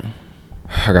 Yeah.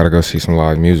 I gotta go see some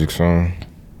live music soon.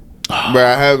 Bro,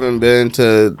 I haven't been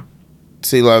to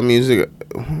see live music.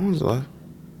 When was the last?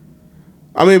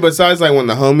 I mean, besides like when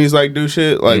the homies like do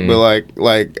shit, like but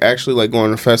like actually like going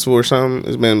to a festival or something,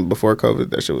 it's been before COVID.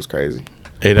 That shit was crazy.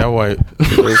 Hey, that white.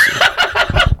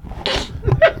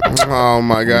 Oh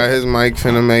my god, his mic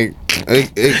finna make.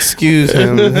 Excuse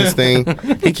him, his thing.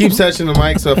 He keeps touching the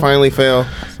mic, so it finally fell.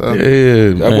 So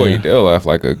Yeah, That boy, he laugh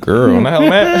like a girl. Now,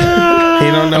 man,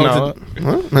 he don't know what to.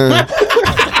 What? Nah.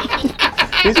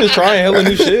 he's just trying hella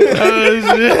new shit.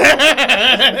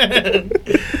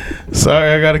 Sorry,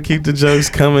 I gotta keep the jokes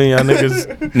coming. Y'all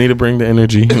niggas need to bring the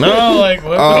energy. No, like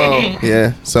what? Oh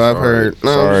yeah. So I've heard.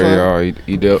 No, Sorry,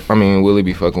 y'all. Willie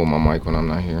be fucking with my mic when I'm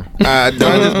not here. Don't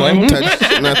just blame him.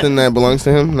 Touch nothing that belongs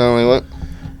to him. No, wait, what?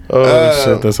 Oh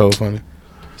shit, that's so funny.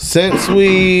 Since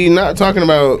we not talking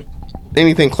about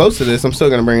anything close to this, I'm still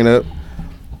gonna bring it up.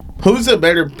 Who's a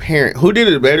better parent? Who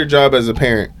did a better job as a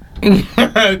parent?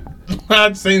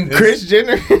 I've seen this. Kris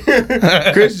Jenner,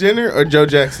 Kris Jenner, or Joe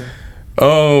Jackson?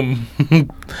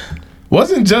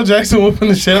 Wasn't Joe Jackson whooping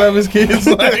the shit out of his kids?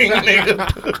 Like,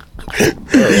 nigga.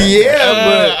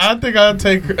 Yeah, I think I'd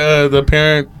take the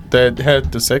parent that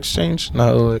had the sex change.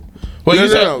 No, like, well, No, you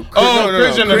no, said, no.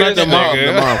 Kris Jenner, not the mom.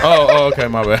 The mom. Oh, okay,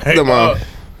 my bad. The mom.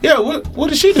 Yeah, what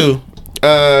did she do?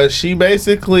 She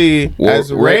basically,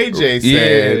 as Ray J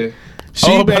said,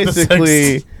 about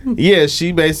the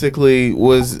she basically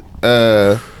was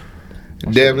damn,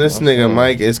 this nigga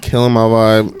Mike is killing my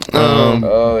vibe.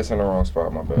 It's in the wrong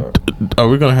spot. My bad. Are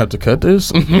we gonna have to cut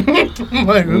this?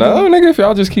 Like, No, nigga. If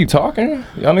y'all just keep talking,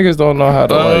 y'all niggas don't know how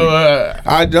to like.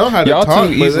 I don't have to Y'all talk,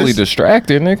 too but easily this-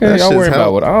 distracted, nigga. that Y'all shit's worry about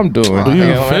hell- what I'm doing. Are you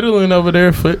You know, like, fiddling over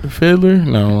there, fiddler?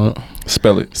 No.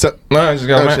 spell it. So, No, I just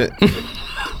got oh, my shit.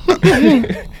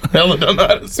 Hella don't know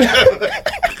how to spell it.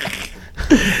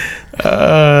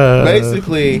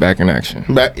 Basically, back in action.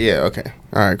 yeah, okay.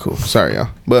 All right, cool. Sorry, y'all.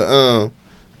 But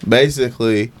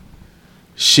basically,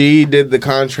 she did the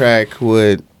contract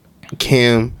with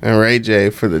Kim and Ray J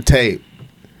for the tape,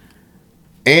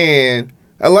 and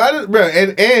a lot of bro,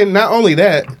 and not only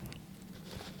that,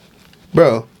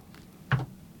 bro.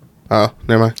 Oh,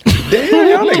 never mind. Damn,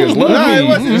 y'all niggas love No, me. it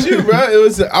wasn't you, bro. It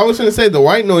was. I was gonna say the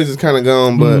white noise is kind of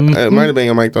gone, but it might have been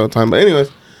your mic all the time. But anyways,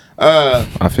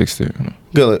 I fixed it.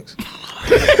 good looks.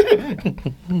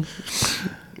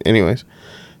 Anyways,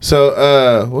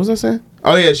 so what was I saying?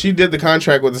 Oh yeah, she did the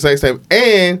contract with the sex tape,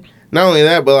 and not only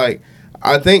that, but like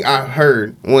I think I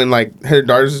heard when like her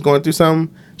daughters is going through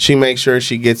something, she makes sure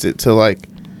she gets it to like.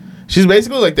 She's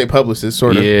basically like they publicist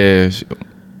sort of. Yeah.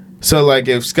 So like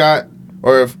if Scott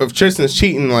or if Tristan's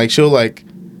cheating, like she'll like.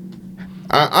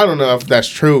 I don't know if that's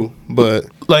true, but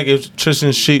Like if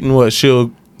Tristan's cheating, what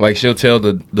she'll Like she'll tell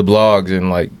the blogs and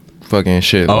like fucking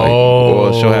shit. Like, Oh.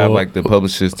 or she'll have like the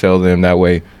publicists tell them that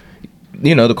way.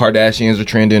 You know, the Kardashians are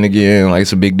trending again. Like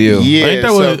it's a big deal. yeah, ain't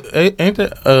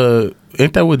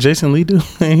that what Jason Lee do?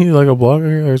 Ain't he like a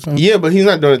blogger or something? yeah, but he's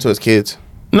not doing it to his kids.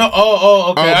 No.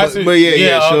 Okay. I see. But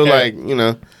yeah, she'll okay.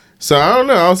 like So I don't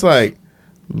know. I was like,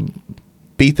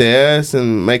 beat their ass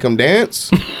and make them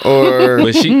dance, or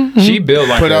But she built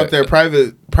like put out their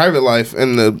private life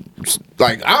and the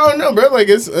like. I don't know, bro. Like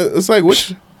it's like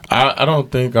which. I don't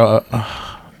think. I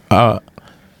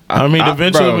mean,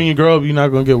 eventually bro. when you grow up, you're not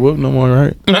gonna get whooped no more,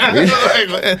 right?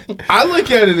 I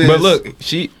look at it as. But look,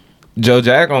 Joe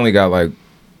Jack only got like,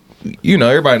 you know,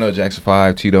 everybody knows Jackson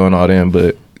 5, Tito, and all them,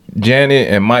 but Janet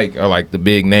and Mike are like the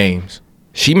big names.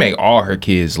 She make all her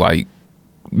kids like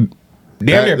damn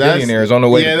near that's- billionaires on the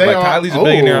way. yeah, they Like are. Kylie's a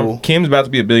billionaire. Oh. Kim's about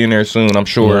to be a billionaire soon, I'm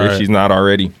sure, Right. if she's not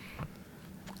already.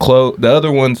 Chloe, the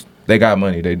other ones, they got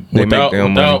money. They make them money.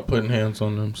 without putting hands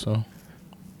on them. So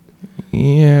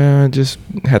Yeah, just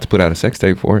had to put out a sex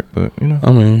tape for it, but you know.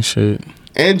 I mean, shit.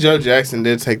 and Joe Jackson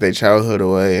did take their childhood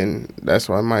away, and that's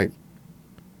why Mike.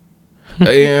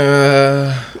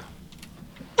 Yeah.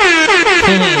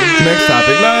 Next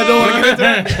topic. No, I don't want to get into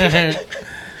that.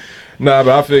 Nah,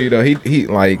 but I feel you though. He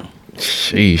like,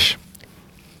 sheesh.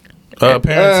 Parents,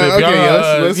 if okay, y'all,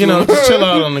 yeah, let's you know, move. just chill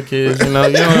out on the kids. You know,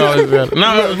 you don't always got.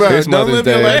 No, Bro, This don't Mother's live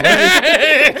your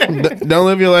Day. life. Don't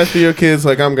live your life for your kids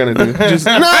like I'm gonna do. Just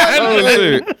Oh,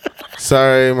 shit.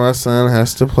 sorry, my son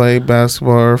has to play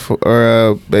basketball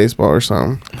or baseball or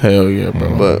something. hell yeah,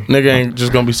 bro. But Nigga ain't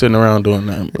just gonna be sitting around doing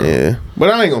that, bro. yeah, but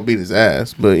I ain't gonna beat his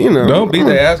ass. But you know, Don't beat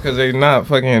their ass because they not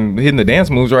fucking hitting the dance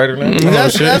moves right or nothing.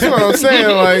 That's what I'm saying.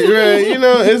 Like, man, you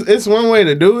know, it's one way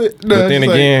to do it. But then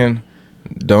again,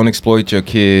 don't exploit your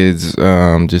kids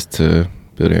just to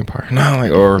build an empire. No,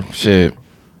 like or shit.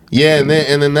 yeah, and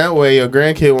then that way your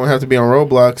grandkid won't have to be on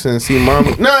Roblox and see mom.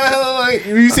 No, like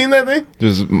you seen that thing? Just There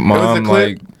was a mom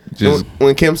clip like just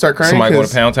when Kim started crying. somebody going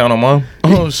 'cause- to Pound Town on mom.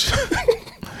 Oh shit.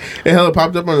 It hella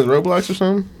popped up on his Roblox or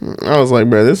something. I was like,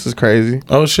 bro, this is crazy.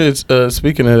 Oh shit!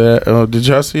 Speaking of that, did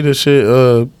y'all see the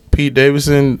shit? Pete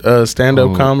Davidson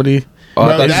stand-up comedy.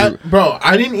 Oh, Bro,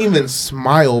 I didn't even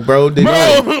smile, bro. Bro,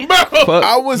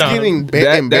 I was getting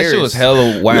embarrassed. That shit was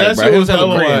hella whack, that bro. shit It was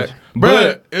hella cringe. whack.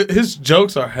 Bro, his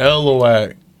jokes are hella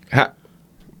whack.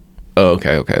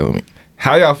 Okay.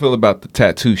 How y'all feel about the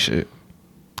tattoo shit?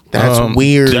 That's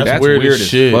weird. That's weird as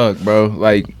shit. Fuck, bro.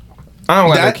 Like, I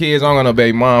don't got no kids. I don't got no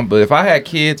baby mom. But if I had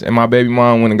kids and my baby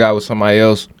mom went and got with somebody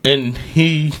else, And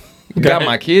he got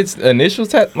my kids' initials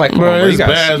tattoo, like, come bro, on, bro, it's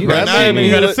bad, bro. Now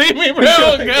you gotta see me, bro.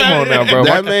 Come on now, bro.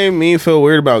 That made me feel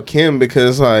weird about Kim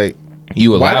because, like,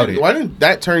 You allowed it. why didn't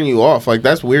that turn you off? Like,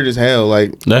 that's weird as hell.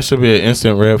 Like, That should be an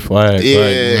instant red flag. yeah,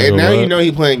 Like, and now what? you know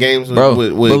he playing games with, Bro,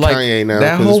 with but, like, Kanye now.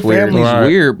 That 'cause whole it's weird. family's Right.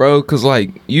 weird, bro. Cause like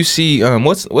you see,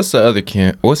 what's the other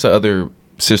Kim? What's the other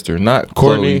sister? Not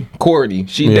Courtney. Chloe. Courtney.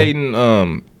 She Yeah.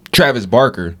 dating Travis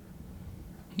Barker.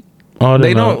 Oh,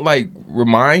 They don't like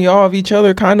remind y'all of each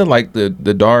other, kind of like the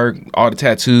dark, all the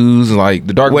tattoos, and like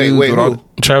the dark dudes with all, who?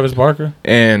 Travis Barker.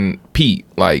 and Pete,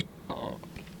 like.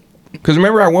 Cause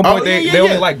remember at one point they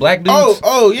only like black dudes.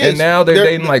 Oh yeah. And now they're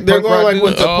dating like they're punk going rock like dudes.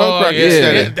 with the punk rock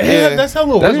aesthetic. Yeah, that's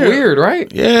hella That's weird. weird,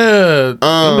 right? Yeah, them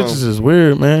bitches is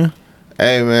weird, man.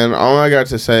 Hey man, all I got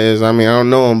to say is, I mean, I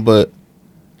don't know him, but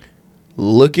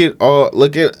look at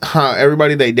how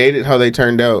everybody they dated, how they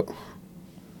turned out.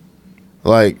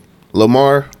 Like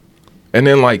Lamar, And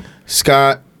then like,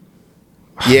 Scott,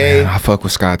 Ye, man, I fuck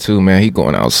with Scott too, man. He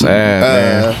going out sad,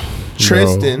 man.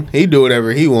 Tristan. He do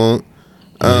whatever he want.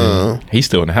 He's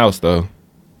still in the house though.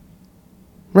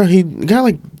 Bro, he got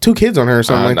like 2 kids on her or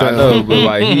something like I that. know, but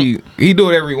like he do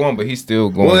whatever he want, but he's still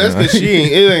going. Well, that's because it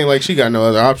ain't like she got no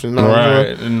other option. No,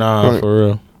 Right? Nah, for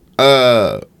real.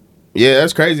 Yeah,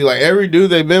 that's crazy. Like every dude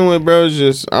they've been with, bro, is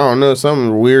just, I don't know,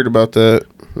 something weird about that.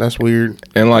 That's weird.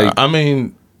 And like, I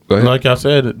mean, go ahead. like I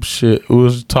said, shit. We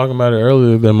was talking about it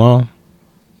earlier. Their mom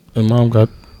got,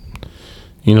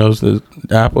 the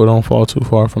apple don't fall too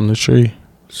far from the tree.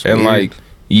 and like,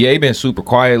 Ye been super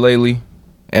quiet lately,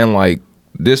 and like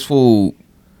this fool,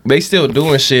 they still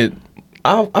doing shit.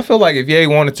 I feel like if Ye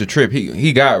wanted to trip,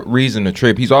 he got reason to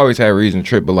trip. He's always had reason to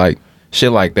trip, but like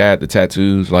shit like that, the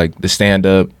tattoos, like the stand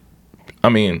up. I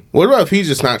mean, What about if he's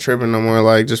just not tripping no more?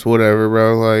 Like, just whatever,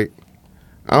 bro. Like,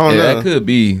 I don't know. that could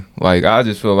be. Like, I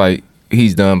just feel like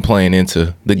he's done playing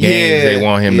into the games Yeah, they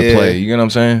want him to play. You know what I'm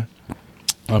saying?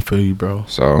 I feel you, bro.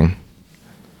 So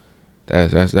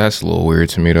that's a little weird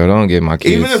to me though. Don't get my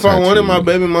kids. Even if I wanted my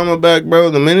baby mama back, bro,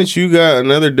 the minute you got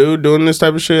another dude doing this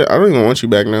type of shit, I don't even want you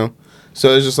back now.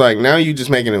 So it's just like, now you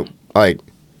just making it like,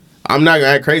 I'm not gonna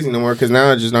act crazy no more because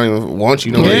now I just don't even want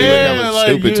you no more. Like,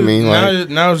 stupid to me. Like,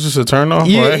 now it's just a turn off.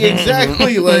 yeah, like.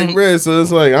 exactly. Like, bro. So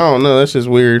it's like, I don't know. That's just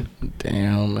weird.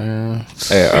 Damn, man.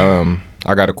 Hey,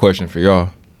 I got a question for y'all.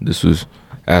 This was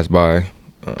asked by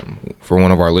for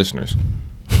one of our listeners.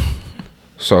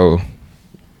 So,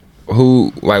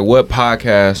 what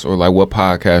podcasts or like what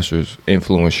podcasters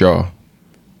influence y'all?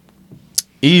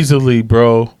 Easily,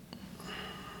 bro.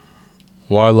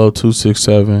 Warlow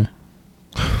 267.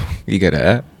 You got an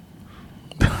app?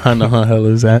 I know how hell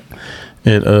is that.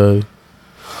 It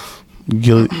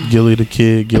Gilly the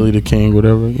Kid, Gilly the King,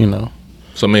 whatever,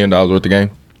 So $1 million worth of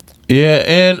game? Yeah,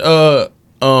 and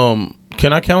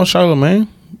can I count Charlamagne?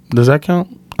 Does that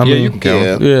count? I mean, you can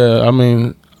count. Yeah, I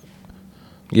mean,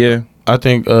 Yeah. I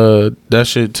think that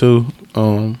shit too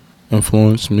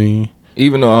influenced me.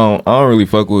 Even though I don't really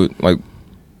fuck with like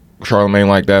Charlamagne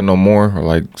like that no more, or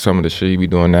like some of the shit he be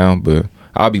doing now, but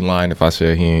I'll be lying if I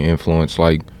said he ain't influenced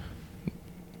like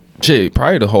shit,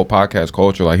 probably the whole podcast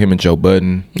culture, like him and Joe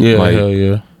Budden. Yeah, like, hell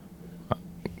yeah.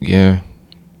 Yeah.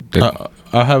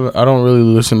 I don't really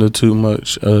listen to too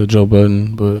much Joe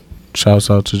Budden, but shouts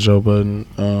out to Joe Budden.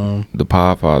 The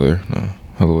Podfather.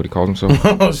 Hello, what he calls himself?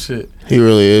 Oh shit. He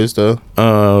really is, though.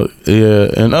 Yeah,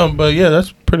 and but yeah,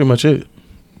 that's pretty much it.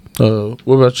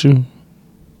 What about you?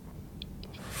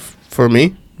 For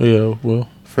me? Yeah, well,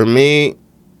 For me,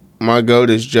 my GOAT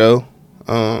is Joe.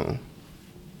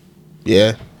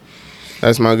 Yeah.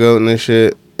 That's my GOAT in this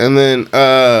shit. And then,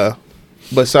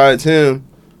 besides him,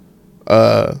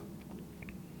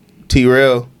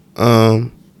 T-Rail,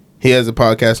 he has a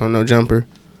podcast on No Jumper.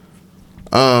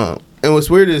 And what's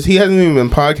weird is he hasn't even been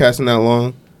podcasting that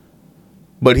long,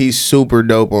 but he's super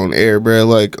dope on air, bro.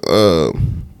 Like,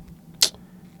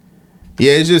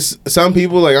 yeah, it's just some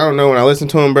people, like, I don't know, when I listen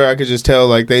to him, bro, I could just tell,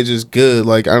 like, they just good.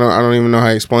 Like, I don't even know how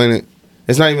to explain it.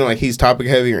 It's not even like he's topic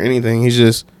heavy or anything. He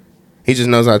just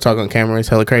knows how to talk on camera. He's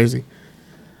hella crazy.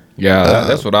 Yeah,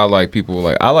 that's what I like. People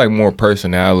like, I like more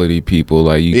personality people.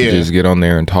 Like, you can just get on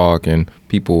there and talk, and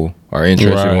people are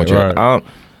interested in what you're. Right.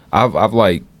 I've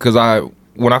like, cause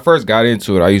when I first got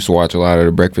into it, I used to watch a lot of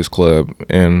the Breakfast Club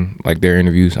and like their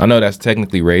interviews. I know that's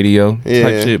technically radio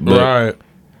type shit, but Right.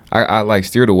 I like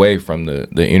steered away from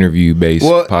the interview based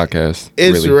podcast.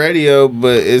 It's radio,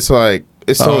 but it's like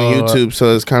it's on YouTube,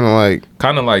 so it's kind of like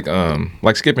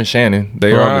Skip and Shannon.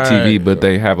 They are on the TV, but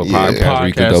they have a podcast where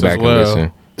you can go back and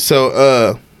listen.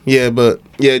 So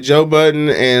Joe Budden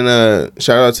and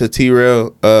shout out to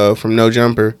T-Rail from No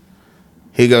Jumper.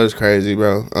 He goes crazy,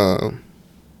 bro.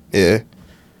 Yeah,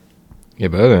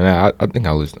 but other than that, I think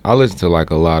I listen to like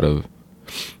a lot of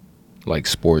like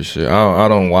sports shit. I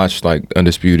don't watch like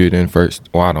Undisputed and First.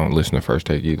 Well, I don't listen to First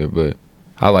Take either, but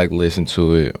I like listen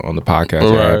to it on the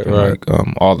podcast app and like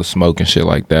All the Smoke and shit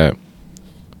like that.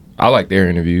 I like their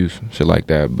interviews, shit like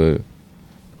that. But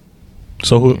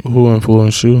so who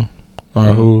influenced you,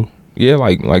 or who? Yeah,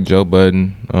 like Joe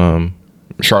Budden,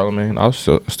 Charlemagne. I'll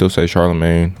still say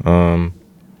Charlemagne.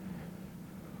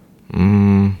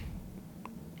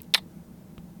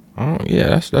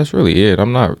 Yeah, that's really it.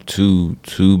 I'm not too.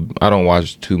 I don't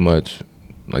watch too much,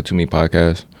 like too many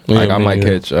podcasts. Yeah, like I might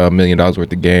catch $1 million worth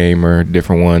of game or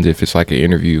different ones if it's like an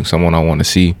interview, someone I want to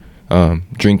see.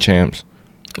 Drink Champs.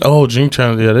 Oh, Drink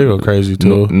Champs, yeah, they go crazy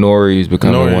too. Nori's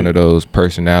becoming one of those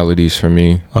personalities for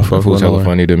me. Who's hella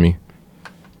funny to me.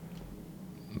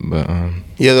 But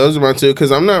yeah, those are my two.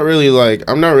 Cause I'm not really.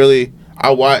 I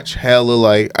watch hella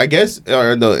like I guess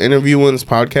are the interview ones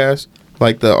podcast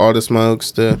like the All the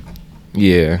Smokes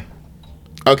yeah.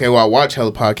 Okay, well I watch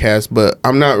hella podcasts, but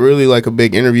I'm not really like a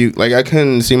big interview. Like I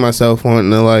couldn't see myself wanting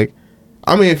to like.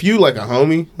 I mean, if you like a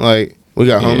homie, like we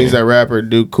got homies that rap or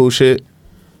do cool shit,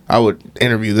 I would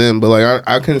interview them. But like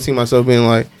I couldn't see myself being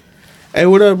like, "Hey,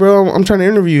 what up, bro? I'm trying to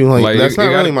interview." Like that's not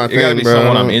really my thing, bro. It gotta be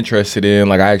someone I'm interested in.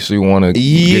 Like I actually want to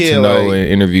get to know and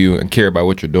interview and care about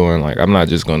what you're doing. Like I'm not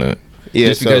just gonna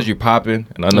because you're popping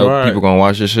and I know people gonna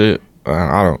watch this shit.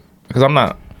 I don't, because I'm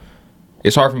not.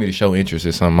 It's hard for me to show interest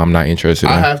in something I'm not interested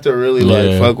in. I have to really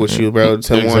like fuck with you, bro,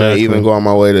 to want to even go on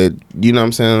my way to. You know what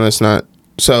I'm saying? That's not.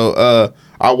 So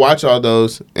I watch all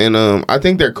those and I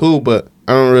think they're cool, but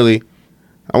I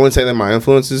wouldn't say they're my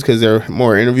influences because they're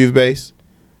more interview based.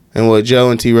 And with Joe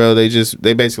and T-Rail,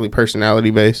 they basically personality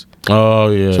based.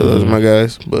 Oh yeah. So those are my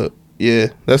guys. But yeah,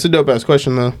 that's a dope ass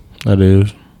question though. That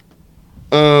is.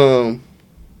 Oh,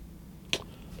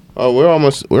 we're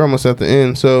almost at the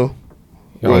end. So,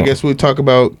 I guess we talk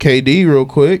about KD real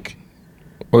quick.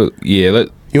 Well, yeah.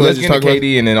 Let's just get talk into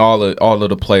KD and then all of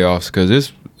the playoffs because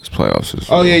this playoffs is.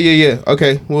 Oh yeah.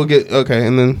 Okay,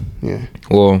 and then yeah.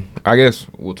 Well, I guess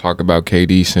we'll talk about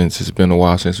KD since it's been a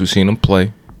while since we've seen him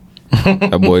play.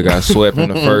 That boy got swept in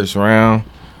the first round.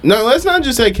 No, let's not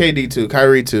just say KD too.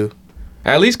 Kyrie too.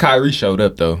 At least Kyrie showed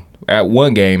up though. At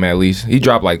one game, at least he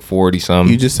dropped like 40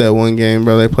 something. You just said one game,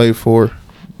 bro. They played 4.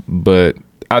 But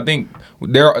I think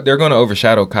they're going to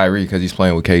overshadow Kyrie because he's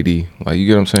playing with KD. Like, you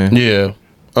get what I'm saying? Yeah.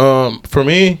 For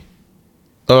me,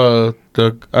 I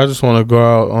just want to go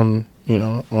out on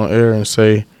air and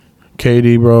say,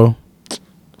 KD, bro,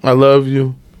 I love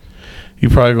you. You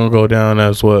probably gonna go down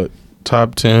as what,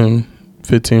 top 10,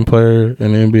 15 player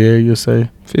in the NBA? You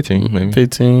say 15, maybe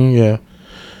 15, yeah,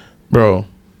 bro.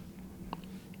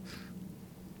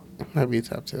 Might be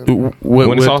top 10.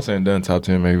 When it's all said and done, top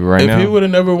 10 maybe now. If he would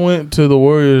have never went to the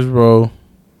Warriors, bro.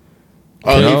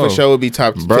 Oh, he for sure would be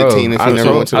top 15 if he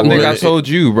never went to the Warriors. I think I told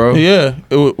you, bro. Yeah,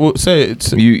 say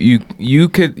it. You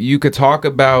could talk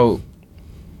about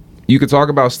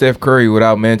Steph Curry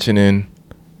without mentioning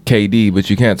KD, but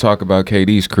you can't talk about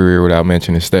KD's career without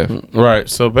mentioning Steph. Right.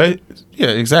 So yeah,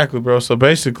 exactly, bro. So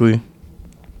basically,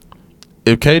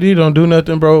 if KD don't do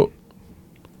nothing, bro,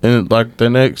 in like the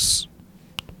next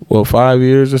 5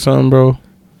 years or something, bro.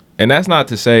 And that's not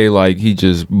to say like he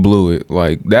just blew it.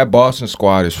 Like that Boston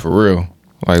squad is for real.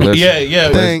 Like let's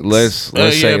get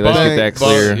that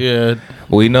clear. Yeah,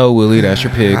 we know, Willie, that's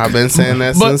your pick. I've been saying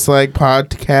that since like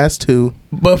podcast 2.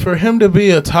 But for him to be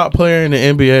a top player in the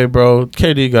NBA, bro,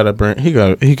 KD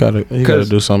gotta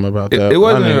do something about that. It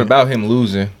wasn't even about him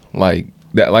losing. Like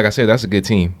that. Like I said, that's a good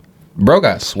team. Bro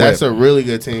got swept. That's a really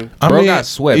good team. Bro got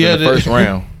swept in the first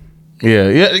round.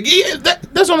 Yeah.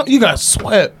 That's what you got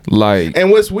swept. Like, and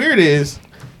what's weird is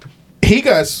he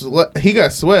got swept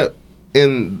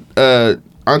in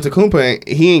Antetokounmpo.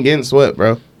 He ain't getting swept,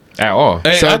 bro, at all.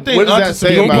 Hey, so I think what does that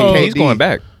say about KD? He's going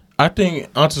back. I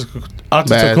think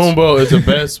Antetokounmpo is the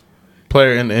best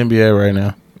player in the NBA right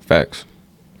now. Facts.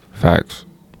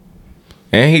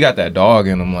 And he got that dog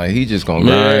in him. Like, he just gonna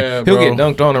grind. He'll get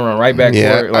dunked on and run right back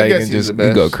for it. Like, and just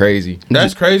go crazy.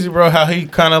 That's crazy, bro. How he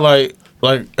kind of like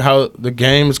how the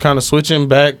game is kind of switching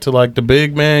back to like the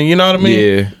big man. You know what I mean?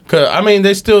 Yeah. Cause I mean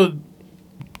they still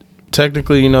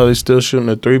technically, they're still shooting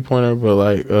a 3-pointer,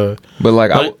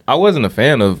 but I wasn't a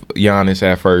fan of Giannis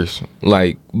at first.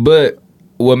 But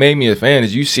what made me a fan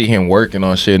is you see him working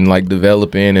on shit and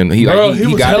developing, and he was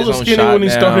got hella his own skinny shot when he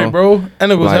started, bro.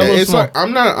 And it was hella it's small.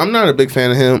 I'm not a big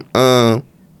fan of him.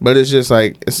 But it's just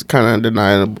it's kind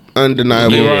of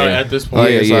undeniable. You're right at this point.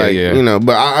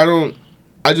 But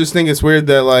I just think it's weird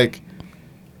that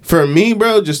for me,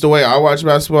 bro, just the way I watch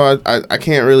basketball, I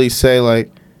can't really say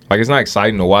it's not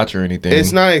exciting to watch or anything.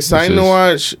 It's not exciting to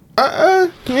watch.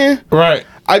 Yeah. Right.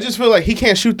 I just feel like he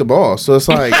can't shoot the ball, so it's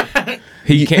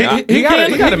he can't. He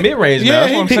got a mid range now.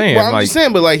 That's what I'm saying. Well, I'm just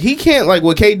saying, but he can't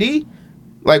with KD.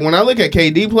 When I look at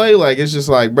KD play, it's just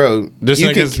bro,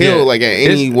 you can kill at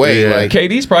any way. Yeah.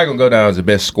 KD's probably gonna go down as the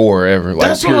best scorer ever.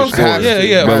 That's what I'm saying.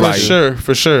 Yeah,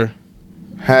 for sure.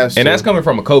 Has to. And that's coming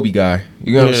from a Kobe guy.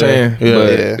 You know what I'm saying? Yeah.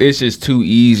 But it's just too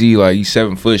easy. He's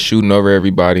 7 foot shooting over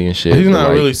everybody and shit. He's not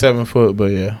really 7 foot,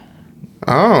 but yeah.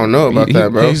 I don't know about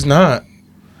that, bro. He's not.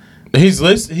 He's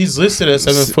listed at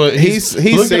 7 foot. He's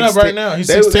look it up right now. He's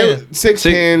 6'10".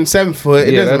 6'10", 7 foot.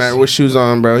 It doesn't matter what shoes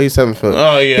on, bro. He's 7 foot.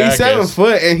 Oh yeah, he's 7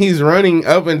 foot and he's running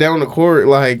up and down the court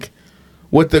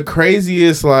with the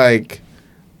craziest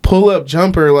pull up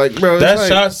jumper. Bro, that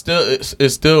shot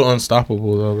is still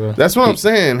unstoppable though, bro. That's what I'm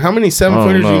saying. How many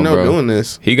 7-footers do you know doing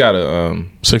this? He got a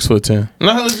 6'10". No,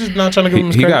 let's just not trying to give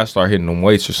him. He got to start hitting them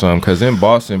weights or something because them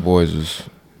Boston boys is.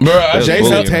 Bro,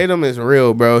 Jason Tatum is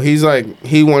real, bro. He's him and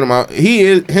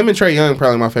Trae Young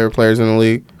probably my favorite players in the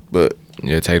league. But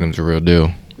yeah, Tatum's a real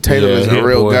deal. Tatum is a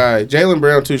real guy. Jaylen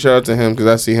Brown too. Shout out to him because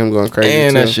I see him going crazy.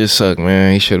 And that shit sucked,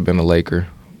 man. He should have been a Laker.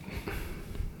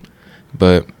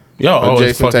 But y'all always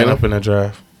Jason fucking Tatum up in the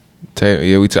draft.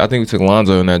 Yeah, I think we took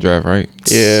Lonzo in that draft, right?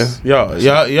 Yeah. Y'all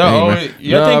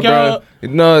think y'all.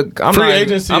 No, I'm free not.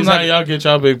 agency I'm is not, how y'all get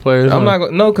y'all big players. I'm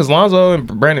not. No, because Lonzo and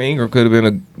Brandon Ingram could have been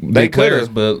a big players,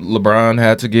 but LeBron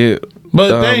had to get.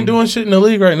 But they ain't doing shit in the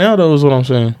league right now, though. Is what I'm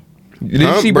saying. Did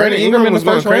you see Brandon Ingram in the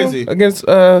first round against?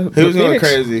 He was going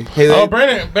crazy.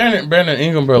 Brandon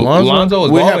Ingram, bro. Lonzo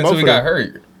was balling until he got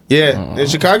hurt. Yeah, in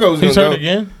Chicago was he's hurt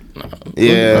again.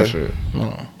 Yeah.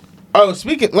 Oh, let's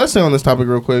stay on this topic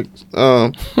real quick.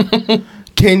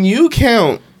 Can you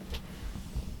count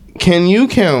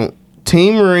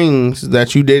team rings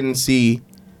that you didn't see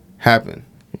happen?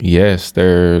 Yes,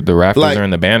 they're the rafters are in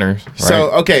the banners.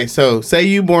 Right? So say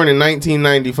you born in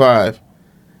 1995.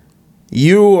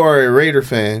 You are a Raider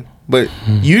fan, but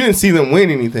you didn't see them win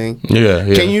anything.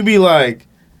 Yeah. Can you be like,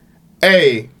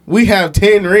 hey, we have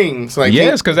 10 rings?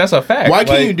 Yes, because that's a fact. Why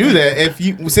can't you do that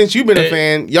since you've been a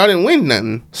fan, y'all didn't win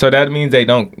nothing? So that means they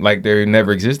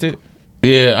never existed?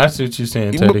 Yeah, I see what you're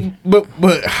saying, Teddy.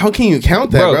 But how can you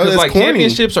count that, bro? That's corny.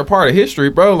 Championships are part of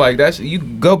history, bro. That's you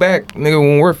go back, nigga,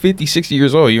 when we're 50, 60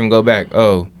 years old, you can go back.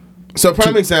 Oh. So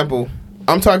prime example,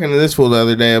 I'm talking to this fool the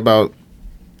other day about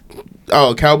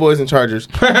Cowboys and Chargers.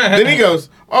 Then he goes,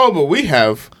 but we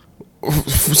have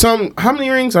how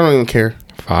many rings? I don't even care.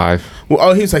 5.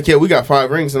 Well, he's like, yeah, we got 5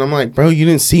 rings, and I'm like, bro, you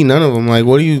didn't see none of them.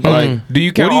 What do you Do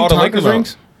you count all the Lakers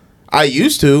rings? I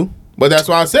used to. But that's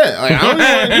why I said, I don't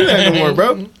even want to do that no more,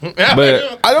 bro.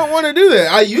 But I don't want to do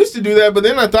that. I used to do that, but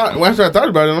then after I thought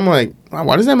about it, I'm like,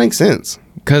 why does that make sense?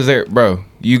 Because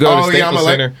you go to Staples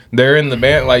Center, they're in the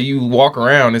band, you walk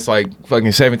around, it's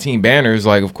fucking 17 banners,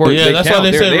 of course. Yeah, that's why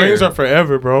they say rings are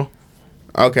forever, bro.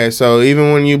 Okay, so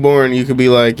even when you born, you could be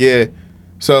like, yeah.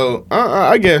 So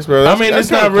I guess, bro.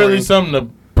 It's not really something to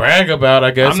brag about,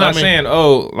 I guess. I'm not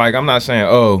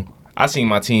saying, I seen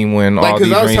my team win all these rings.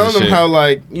 Because I was telling him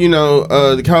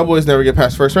how, the Cowboys never get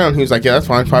past first round. He was like, yeah, that's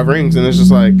fine, 5 rings. And it's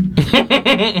just like,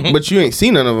 but you ain't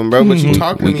seen none of them, bro. But you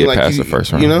talking to me like past the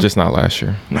first round, just not last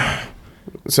year.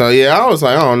 So, yeah, I was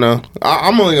like, I don't know.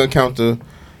 I'm only going to count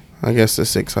the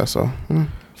 6 I saw.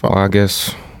 Well, I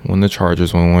guess when the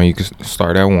Chargers win one, you can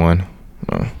start at 1.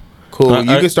 Cool.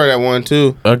 You can start at 1,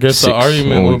 too. I guess the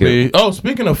argument would be,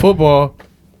 speaking of football,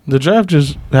 the draft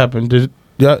just happened. Did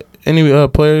y'all... Any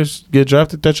players get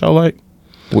drafted that y'all like?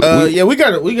 Yeah, we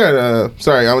got.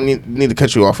 Sorry, I need to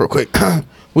cut you off real quick.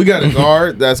 We got a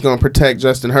guard that's gonna protect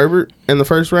Justin Herbert in the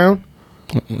first round.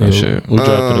 Yeah, shit. We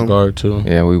drafted a guard too.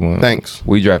 Yeah, we won. Thanks.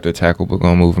 We drafted a tackle, but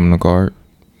gonna move him to guard.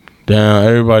 Damn,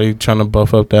 everybody trying to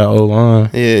buff up that O-line.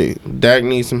 Yeah, Dak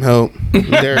needs some help.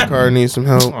 Derek Carr needs some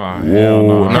help.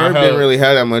 Whoa, Herb didn't really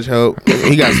have that much help.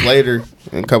 He got Slater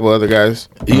and a couple other guys.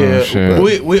 Yeah,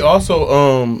 we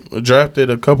also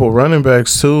drafted a couple running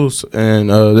backs too, and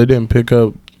they didn't pick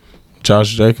up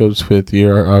Josh Jacobs'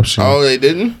 5th-year option. Oh, they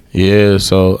didn't? Yeah,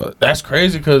 so that's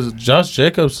crazy because Josh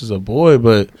Jacobs is a boy,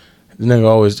 but the nigga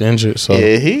always injured. So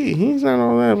Yeah, he's not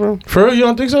all that, bro. for real, you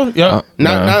don't think so? Yeah.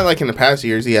 Not like in the past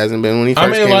years. He hasn't been. When he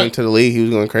first came into the league, he was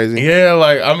going crazy. Yeah,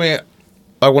 like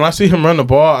when I see him run the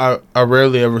ball, I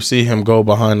rarely ever see him go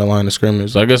behind the line of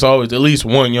scrimmage. Like it's always at least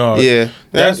 1 yard. Yeah,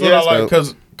 that's what I like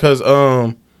because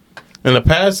in the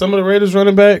past some of the Raiders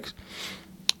running backs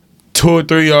 2 or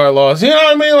 3 yard loss. You know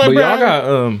what I mean? Like, But bro, y'all got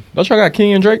don't y'all got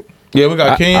Kenyon Drake? Yeah, we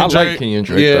got Kenyon Drake. I like Kenyon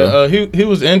Drake. Yeah, though. he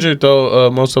was injured though.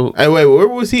 Most of Hey, wait, where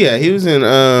was he at? He was in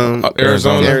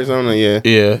Arizona. Arizona, yeah.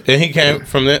 Yeah, and he came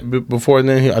from that before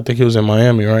then. I think he was in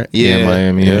Miami, right? Yeah,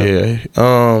 Miami.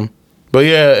 Yeah. But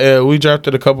yeah, we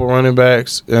drafted a couple running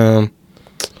backs. I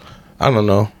don't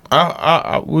know.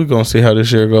 We're gonna see how this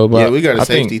year goes. But Yeah, we got a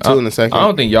safety too in the second. I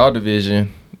don't think y'all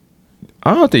division.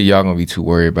 I don't think y'all gonna be too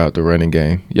worried about the running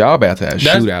game. Y'all about to have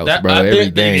shootouts, bro. Every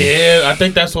game. Yeah, I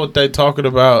think that's what they talking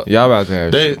about. Y'all about to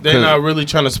have. They're not really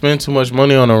trying to spend too much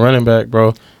money on a running back,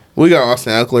 bro. We got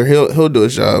Austin Eckler. He'll do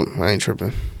his job. I ain't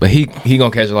tripping. But he gonna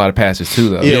catch a lot of passes too,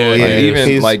 though. Yeah, like, yeah.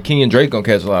 even like Kenyon Drake gonna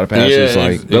catch a lot of passes.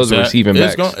 Like those are receiving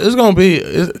backs. It's gonna be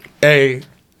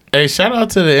a shout out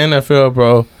to the NFL,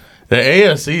 bro. The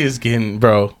AFC is getting,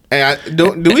 bro. Hey,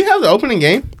 do we have the opening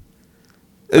game?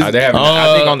 They have.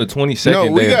 I think on the 22nd. No,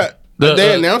 we got.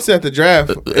 They announced it at the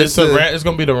draft. It's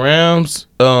gonna be the Rams.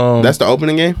 That's the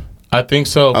opening game. I think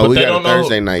so. Oh, but we they got don't a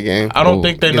Thursday night game. I don't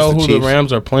think they know who the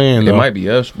Rams are playing. It might be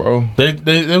us, bro.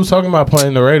 They was talking about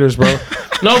playing the Raiders, bro.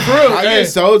 No, for real. I get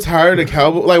so tired of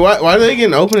Cowboys. Like, why are they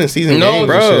getting opening season games,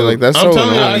 bro? Shit? Like that's I'm so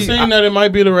telling you, annoying. I seen that it might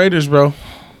be the Raiders, bro.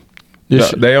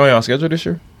 They only on schedule this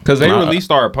year because they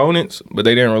released our opponents, but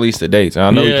they didn't release the dates. And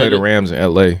I know we played the Rams in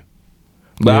LA.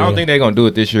 But I don't think they're going to do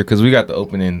it this year because we got the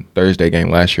opening Thursday game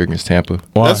last year against Tampa.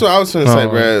 Why? That's what I was going to say,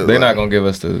 bro. They're not going to give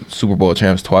us the Super Bowl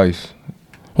champs twice.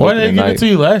 Why did they give it to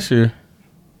you last year?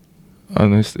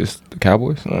 It's the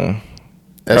Cowboys. I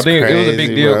think crazy, it was a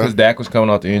big deal because Dak was coming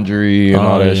off the injury and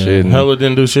all that shit. And Hella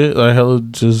didn't do shit. Like, Hella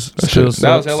just still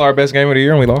that was hella our best game of the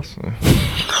year and we lost.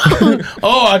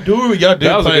 Oh, I do. Y'all did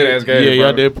that was play a good-ass game, yeah, bro.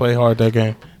 y'all did play hard that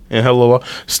game. And hello,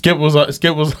 Skip was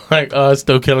like,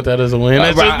 still counting that as a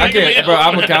win. Bro,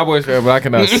 I'm a Cowboys fan, but I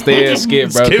cannot stand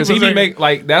Skip, bro. Because he didn't make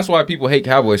like that's why people hate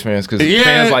Cowboys fans because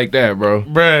fans like that, bro.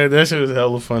 Bro, that shit was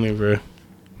hella funny, bro.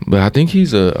 But I think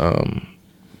he's a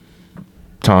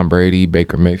Tom Brady,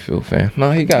 Baker Mayfield fan.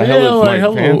 No, he got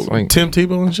hella fans. Like Tim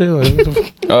Tebow and shit. Like,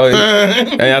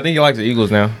 hey, I think he likes the Eagles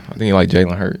now. I think he likes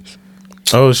Jalen Hurts.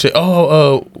 Oh shit.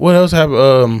 What else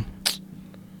happened?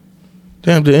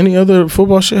 Damn, did any other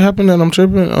football shit happen that I'm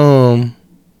tripping?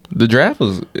 The draft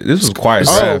was quiet.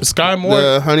 Sky Moore.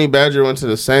 The Honey Badger went to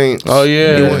the Saints. Oh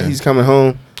yeah, he's coming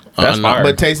home. That's fire.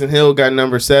 But Taysom Hill got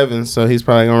number 7, so he's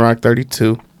probably gonna rock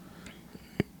 32.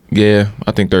 Yeah,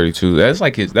 I think 32. That's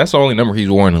the only number he's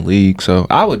worn in the league. So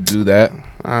I would do that.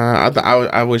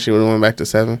 I wish he would have went back to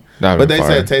 7. That'd but they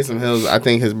fire. said Taysom Hill. I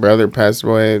think his brother passed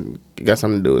away. Got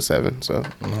something to do with 7. So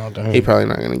he probably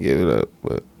not gonna give it up.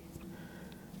 But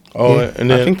and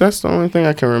then I think that's the only thing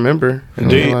I can remember.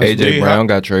 AJ Brown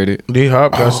got traded. D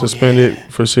Hop got suspended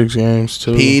for 6 games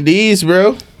too. PDs,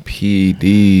 bro.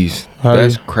 PDs.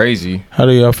 That's crazy. How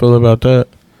do y'all feel about that?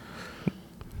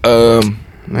 Hey,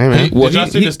 man. Did y'all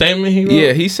see the statement he wrote?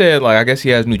 Yeah, he said I guess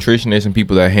he has nutritionists and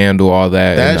people that handle all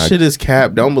that. That shit is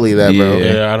cap. Don't believe that, bro.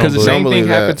 Yeah, because the same thing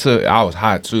happened to. I was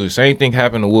hot too. The same thing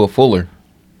happened to Will Fuller.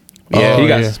 Yeah, he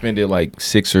got suspended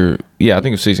 6 or I think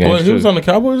it was 6 games. Well, he was on the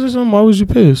Cowboys or something. Why was you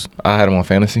pissed? I had him on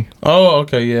fantasy. Oh,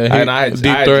 okay, yeah. I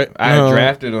had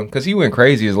drafted him because he went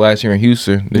crazy his last year in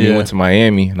Houston. Then he went to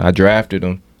Miami, and I drafted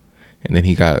him, and then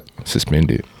he got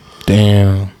suspended.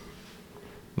 Damn.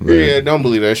 Yeah, don't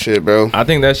believe that shit, bro. I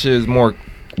think that shit is more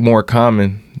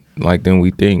common than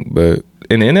we think, but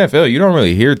in the NFL, you don't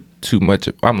really hear too much.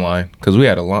 I'm lying because we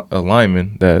had a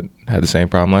lineman that had the same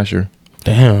problem last year.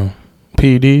 Damn.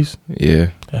 PEDs? Yeah.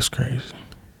 That's crazy.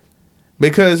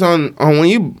 Because on when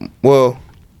you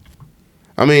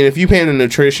if you paying a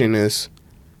nutritionist,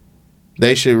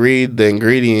 they should read the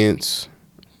ingredients.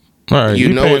 All right, you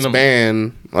know it's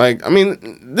banned.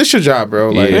 This your job,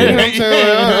 bro. You know what I'm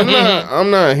saying?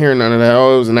 I'm not hearing none of that.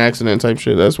 Oh, it was an accident type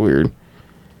shit. That's weird.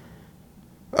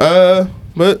 But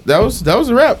that was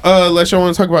a wrap. Unless y'all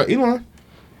want to talk about Elon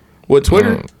with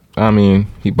Twitter.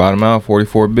 He bought him out,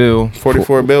 44 bill.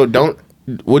 44 bill.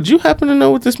 Would you happen to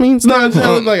know what this means? No, I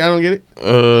don't get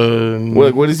it.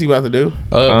 What is he about to do?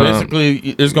 Basically,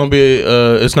 it's gonna be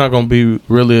it's not gonna be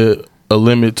really a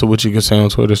limit to what you can say on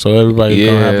Twitter, so everybody's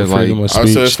gonna have the freedom of speech.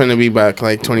 So it's gonna be back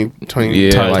 2020.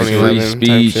 Yeah, free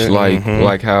speech,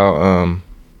 like how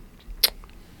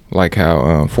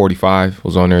 45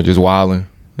 was on there just wilding,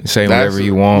 saying whatever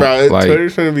you want. Bro,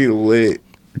 Twitter's gonna be lit.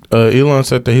 Elon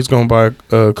said that he's gonna buy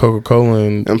Coca-Cola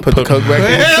and put the Coke back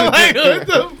in. Like, what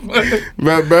the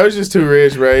fuck? Bro's just too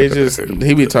rich, bro.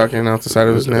 He be talking out the side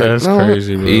of his neck. That's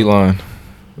crazy, bro. Elon,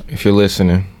 if you're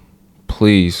listening,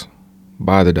 please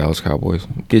buy the Dallas Cowboys.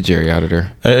 Get Jerry out of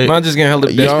there. Hey, I'm not just gonna hell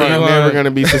the Y'all are never gonna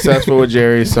be successful with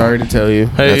Jerry. Sorry to tell you.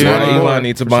 Hey, That's why Elon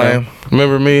needs to buy him.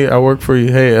 Remember me? I work for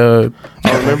you. Hey,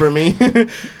 Remember me?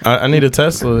 I need a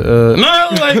Tesla. No,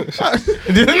 like,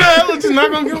 no, just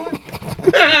not gonna get one.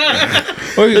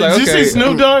 Oh, he's like, Did you see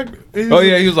Snoop Dogg? Oh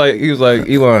yeah, he was like,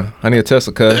 Elon, I need a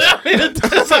Tesla, cuz. I need a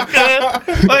Tesla,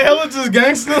 cuz. Like, hella just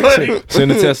gangster. Like,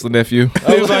 Send a Tesla, nephew.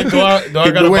 he was like, do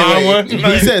I gotta buy one? He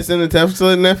Like, said send a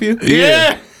Tesla, nephew.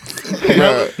 yeah.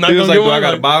 Not He was gonna like, get do I one?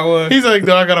 gotta Like, buy one? He's like,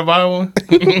 do I gotta buy one?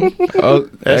 Oh,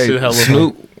 That shit hella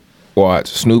Snoop. Watch,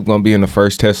 Snoop gonna be in the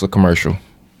first Tesla commercial.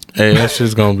 Hey, that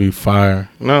shit's gonna be fire.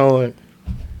 No, like,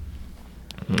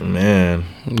 Man,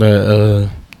 that,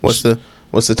 What's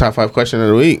the top 5 question of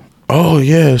the week? oh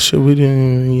yeah, shit, we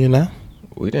didn't,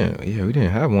 we didn't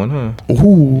have one, huh?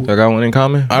 Ooh. I got one in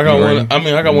common. I got You one. ready? I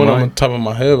mean, I got one on the Mine? top of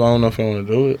my head, but I don't know if I want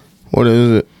to do it. What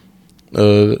is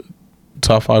it?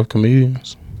 Top 5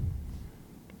 comedians.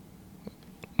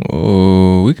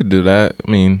 Oh, we could do that.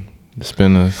 I mean, it's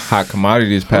been a hot commodity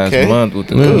this past Okay. month with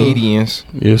the Yeah. comedians.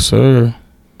 Yes, sir.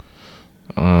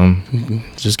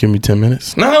 Just give me 10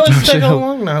 minutes. No, let's take how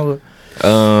long now.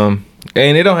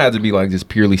 And it don't have to be like just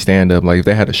purely stand up. Like if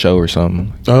they had a show or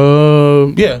something,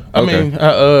 Yeah. I Okay. mean,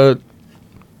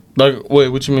 like, wait,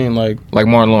 what you mean? Like, like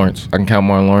Martin Lawrence. I can count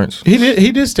Martin Lawrence.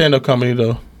 he did stand up comedy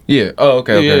though. Yeah. Oh,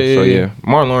 okay. Yeah, So yeah. yeah,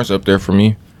 Martin Lawrence up there for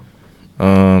me.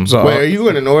 So Wait, are you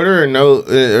in an order or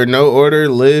no order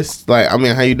list? Like, I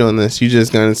mean, how you doing this? You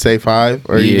just gonna say 5,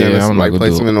 or are you Yeah, gonna I'm like not gonna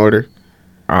place do them it. in order?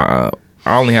 I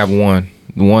only have one.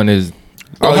 One is.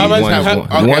 Oh, how you about- just have how- one.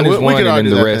 one Okay, is we one, could and all then do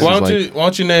the that rest then. why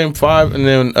don't you name 5, and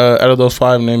then out of those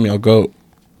 5, name your GOAT.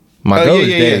 My Oh, goat yeah, is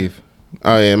yeah, yeah. Dave,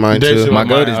 Oh yeah, mine Dave too. My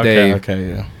goat is Dave. Okay,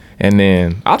 yeah. and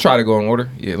then I'll try to go in order.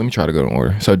 Yeah, let me try to go in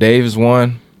order. So Dave is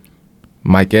 1,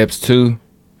 Mike Epps 2.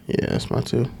 Yeah, that's mine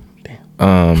too.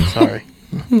 Sorry.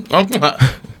 I'm not.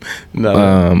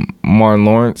 No. Martin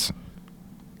Lawrence.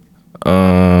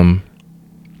 Damn,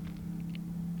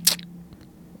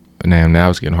 now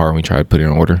it's getting hard when we try to put it in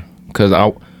order. Cause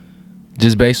I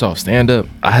just based off stand up,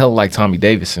 I hella like Tommy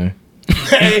Davidson.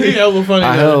 Hey, hella funny.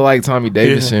 I hella like Tommy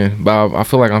Davidson, but I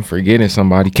feel like I'm forgetting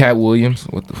somebody. Cat Williams.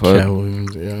 What the fuck? Cat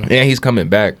Williams, yeah. Yeah, he's coming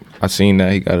back. I seen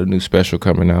that he got a new special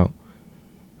coming out.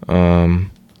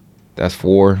 That's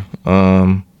 4.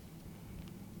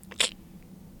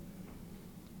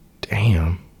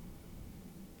 Damn.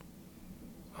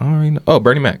 I already know. Oh,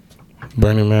 Bernie Mac.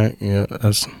 Bernie Mac, yeah,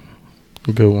 that's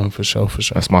a good one for sure, for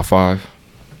sure. That's my 5.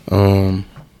 You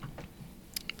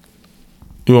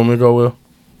want me to go, Will?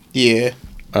 Yeah.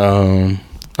 All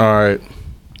right.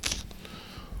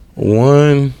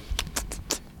 1.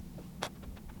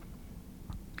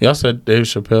 Y'all said Dave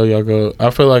Chappelle. Y'all go. I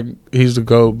feel like he's the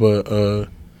GOAT, but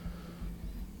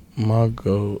my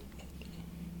GOAT,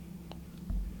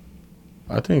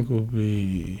 I think will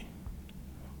be.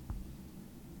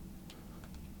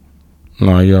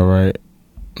 No, you're right.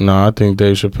 No, I think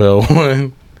Dave Chappelle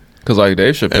won. Cause like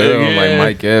Dave Chappelle, Yeah. like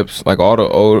Mike Epps, like all the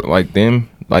old, like them,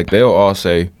 like they'll all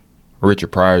say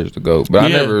Richard Pryor's the GOAT. But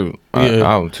Yeah.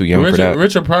 I'm too young for that.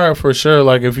 Richard Pryor for sure.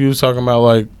 Like if you was talking about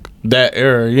like that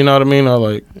era, you know what I mean? Or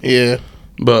like, Yeah.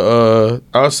 but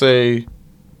I'll say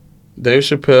Dave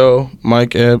Chappelle,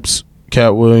 Mike Epps,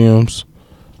 Cat Williams,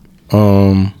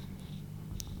 Kevin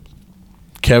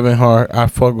Hart. I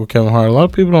fuck with Kevin Hart. A lot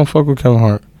of people don't fuck with Kevin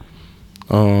Hart.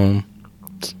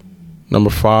 Number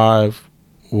 5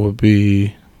 would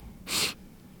be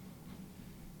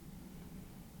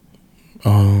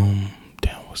damn,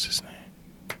 what's his name?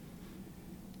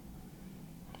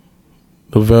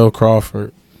 Lavelle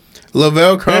Crawford.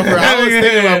 Lavelle Crawford. I was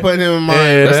thinking about putting him in mine.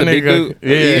 Yeah, That's that a big nigga. dude.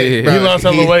 Yeah, Yeah, bro, he lost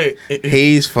hella weight.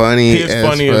 He's funny. He's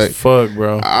funny as fuck,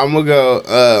 bro. I'm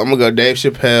gonna go Dave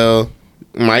Chappelle,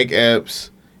 Mike Epps,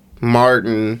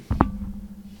 Martin.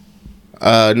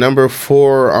 Number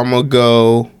 4, I'm gonna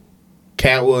go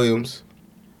Cat Williams,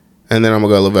 and then I'm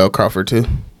gonna go Lavelle Crawford too.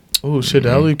 Oh shit!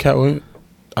 Did I leave Cat Williams?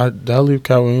 Did I leave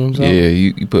Cat Williams out? Yeah,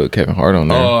 you put Kevin Hart on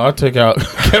there. Oh, I'll take out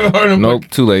Kevin Hart. And Nope,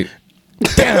 too late.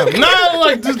 Damn. No,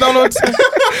 like just don't know what to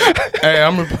say. Hey,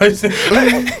 I'm replacing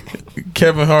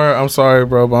Kevin Hart. I'm sorry,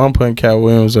 bro, but I'm putting Cat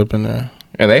Williams up in there.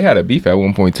 And they had a beef at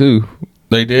one point too.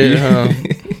 They did, huh?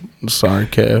 Sorry,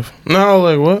 Kev. No,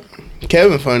 like what?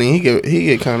 Kevin funny. He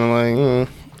get kind of like.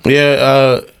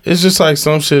 Yeah, it's just like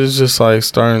some shit is just like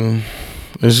starting.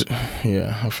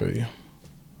 Yeah, I feel you.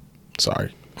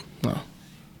 Sorry. No.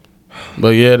 But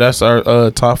yeah, that's our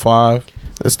top 5.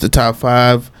 That's the top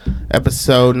 5,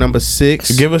 episode number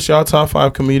 6. Give us y'all top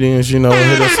 5 comedians. You know,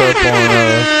 hit us up on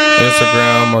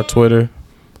Instagram or Twitter.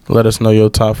 Let us know your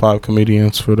top 5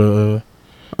 comedians for the.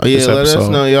 Oh yeah, let us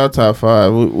know y'all top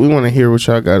 5. We want to hear what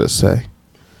y'all got to say.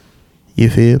 You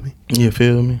feel me? You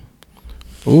feel me?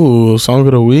 Ooh, song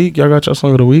of the week. Y'all got your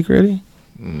song of the week ready?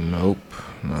 Nope.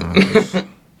 No.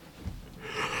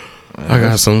 I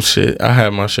got some shit. I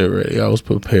had my shit ready. I was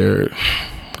prepared.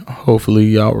 Hopefully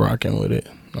y'all rocking with it.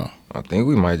 No. I think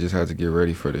we might just have to get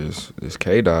ready for this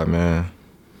K-Dot, man.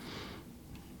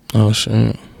 Oh shit.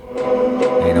 Ain't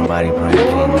nobody praying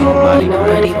for me. Nobody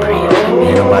praying for me.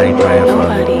 Ain't nobody praying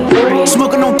for me.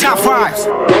 Smoking on top 5s.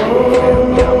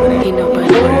 Ain't nobody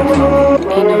praying for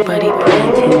me. Ain't nobody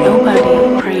praying for me. Nobody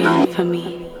praying for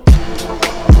me.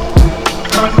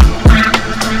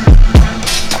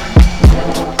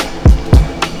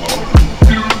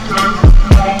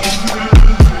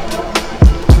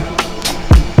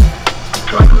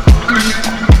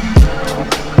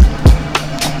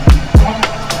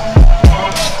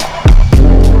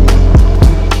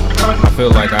 I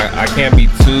feel like I can't be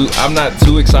I'm not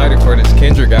too excited for this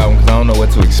Kendrick album because I don't know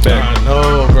what to expect. I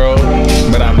know, bro.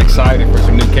 But I'm excited for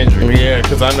some new Kendrick. Yeah,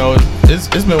 because I know it's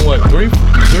been what, 3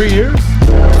 years?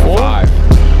 4? 5.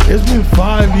 It's been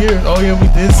 5 years. Oh yeah, we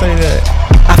did say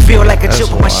that. I feel like a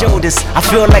chip on my shoulders. I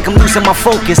feel like I'm losing my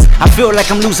focus. I feel like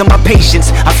I'm losing my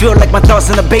patience. I feel like my thoughts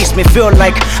in the basement. I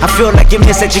feel like you're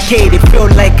miseducated. Feel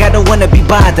like I don't wanna be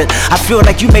bothered. I feel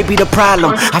like you may be the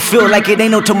problem. I feel like it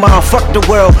ain't no tomorrow. Fuck the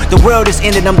world. The world is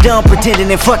ended. I'm done pretending.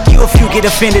 And fuck you if you get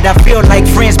offended. I feel like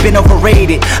friends been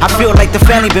overrated. I feel like the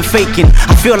family been faking.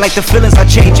 I feel like the feelings are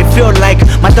changing. Feel like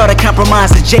my daughter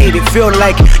compromised and jaded. Feel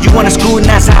like you wanna school and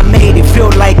that's how I made it.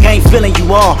 Feel like I ain't feeling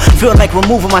you all. Feel like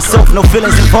removing myself. No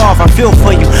feelings involved. I feel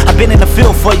for you. I've been in the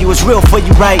field for you. It's real for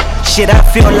you, right? Shit, I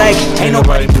feel like ain't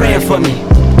nobody praying for me.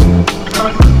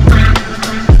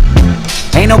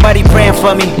 Ain't nobody praying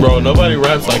for me. Bro, nobody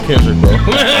raps like Kendrick, bro.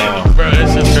 Bro,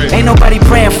 that's just crazy. Ain't nobody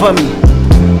praying for me.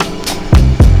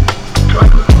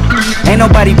 Ain't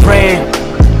nobody praying.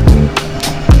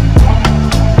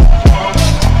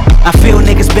 I feel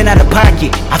niggas been out of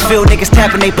pocket. I feel niggas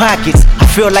tapping their pockets. I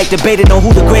feel like debating on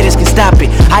who the greatest can stop it.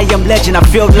 I am legend. I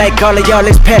feel like all of y'all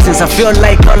is peasants. I feel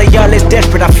like all of y'all is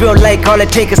desperate. I feel like all it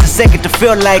takes is a second to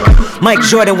feel like Mike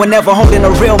Jordan whenever holding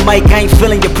a real mic. I ain't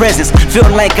feeling your presence. Feel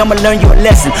like I'ma learn you a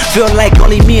lesson. Feel like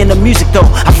only me and the music though.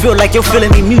 I feel like your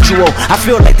feeling ain't mutual. I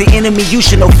feel like the enemy you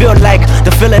should know. Feel like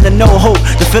the feeling of no hope.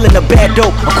 The feeling of bad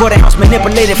dope. A quarter ounce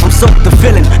manipulated from soap. The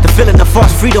feeling of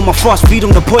false freedom. A false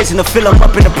freedom. The poison to fill 'em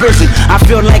up in the prison. I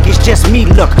feel like it's just me,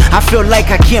 look. I feel like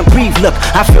I can't breathe, look.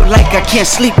 I feel like I can't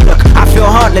sleep, look. I feel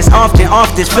heartless often,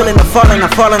 off this. Feeling the falling, I'm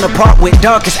falling apart with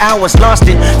darkest hours lost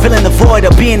in. Feeling the void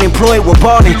of being employed with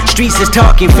balling. Streets is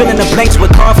talking, filling the blanks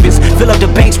with coffins. Fill up the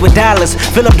banks with dollars.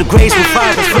 Fill up the graves with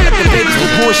fathers. Fill up the babies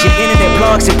with bullshit. Internet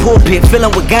blogs and pulpit.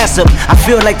 Filling with gossip. I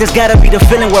feel like there's gotta be the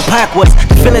feeling where Pac was.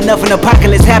 The feeling of an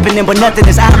apocalypse happening, but nothing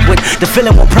is awkward. The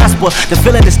feeling won't prosper. The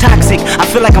feeling is toxic. I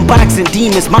feel like I'm boxing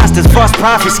demons, monsters, false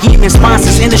prophets, scheming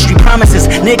sponsors, industry promises,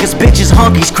 niggas, bitches,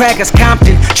 honkies, crackers,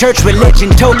 Compton, church, religion,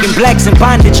 token, blacks in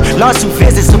bondage, lawsuit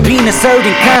visits, subpoena served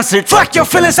in concert. Fuck your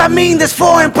feelings, I mean there's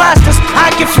 4 imposters.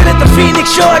 I can feel it, the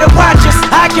phoenix sure to watch us.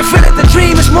 I can feel it, the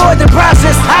dream is more than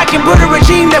process. I can build a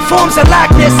regime that forms a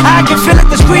likeness. I can feel it,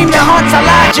 the scream that haunts our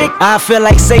logic. I feel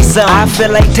like say something, I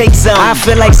feel like take some. I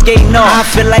feel like skating on, I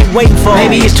feel like waiting for 'em.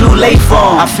 Maybe it's too late for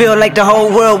 'em. I feel like the whole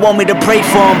world want me to pray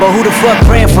for 'em, but who the fuck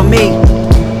praying for me?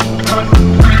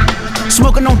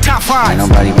 Smoking on top 5s. Ain't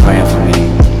nobody praying for me.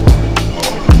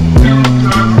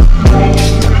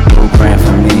 Who praying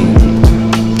for me?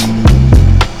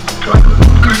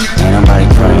 Ain't nobody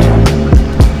praying.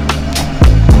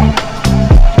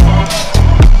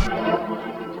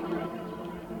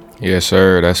 Yes,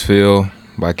 sir. That's Phil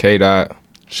by K-Dot.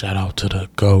 Shout out to the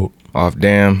GOAT. Off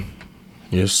Damn.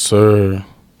 Yes, sir.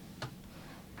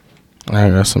 I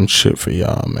got some shit for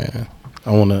y'all, man.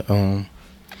 I wanna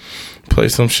play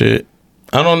some shit.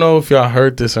 I don't know if y'all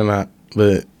heard this or not,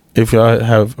 but if y'all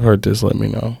have heard this, let me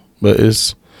know. But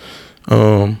it's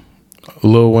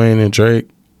Lil Wayne and Drake.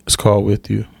 It's called With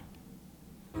You.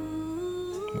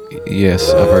 Yes,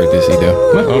 I've heard this, either.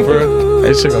 Bro,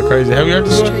 that shit go crazy. Have you heard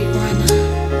this one? I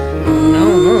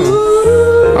don't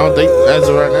know. I don't think as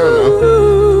of right now, no.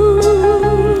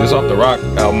 It's off the Rock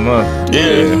album, huh?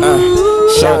 Yeah.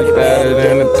 Shawty better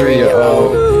than a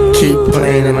 3-year-old. Keep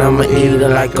playing and I'ma eat it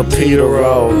like a Peter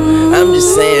roll. I'm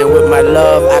just saying with my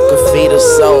love I could feed a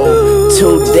soul.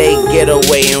 2-day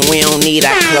getaway and we don't need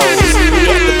our clothes. We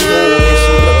at the pool and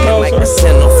she looking like a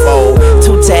centerfold.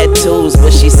 2 tattoos,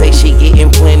 but she say she getting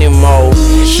plenty more.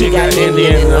 She got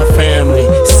Indian in her family,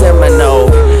 Seminole.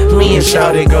 Me and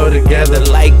Shawty go together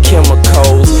like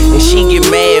chemicals. And she get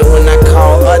mad when I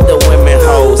call other women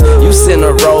hoes. You send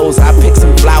her rose, I pick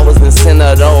some flowers and send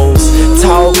her those.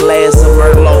 Tall glass of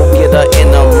Merlot, get her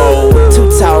in a mold. 2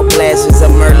 tall glasses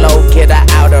of Merlot, get her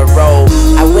out of roll.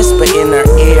 I whisper in her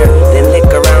ear, then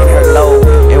lick around her lobe.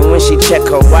 And when she check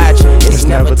her watch, it's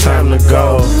never time to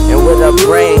go. And with her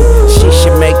brain, she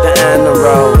should make the honor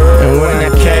roll. And when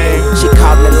I came, she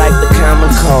called me like the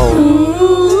common cold.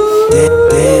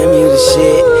 Damn, you the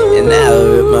shit. And I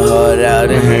rip my heart out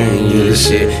and hand you the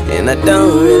shit. And I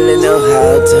don't really know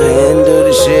how to handle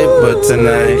the shit, but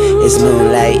tonight it's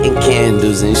moonlight and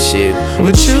candles and shit.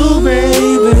 With you,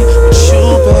 baby, with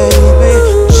you, baby,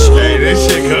 with you, Hey, this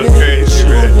shit go baby, crazy,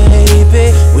 man.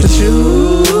 baby, with you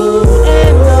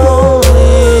and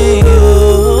only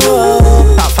you.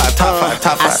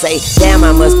 Top five. I say, damn,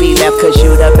 I must be left, cause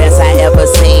you the best I ever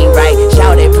seen, right?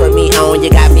 Shout it, put me on, you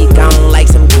got me gone like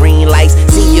some green lights.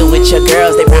 See you with your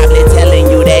girls, they probably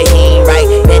telling you that he ain't right.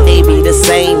 That they be the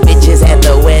same bitches at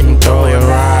the wedding throwing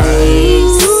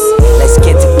rice. Let's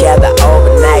get together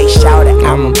overnight, shout it,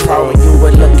 I'm a pro, and you were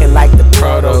looking like the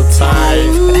prototype.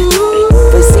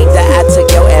 But see that I took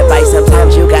your advice.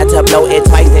 Sometimes you got to blow it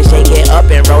twice, then shake it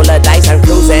up and roll a dice. I'm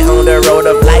cruising on the road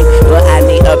of life, but I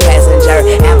need a passenger.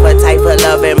 Appetite for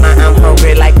loving I'm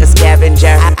hungry like a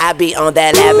scavenger. I be on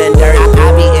that lavender.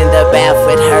 I be in the bath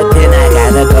with her, then I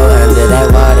gotta go under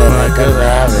that water like a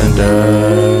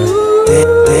lavender.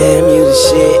 Damn, you the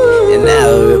shit. And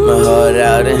I'll rip my heart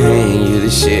out and hand you the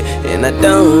shit. And I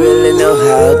don't really know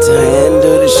how to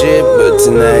handle the shit, but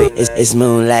tonight it's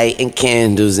moonlight and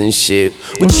candles and shit.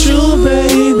 With you,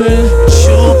 baby, with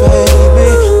you,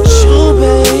 baby, with you,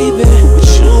 baby,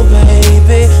 with you,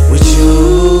 baby, with you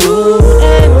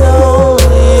and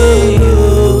only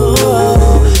you.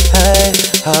 Hey,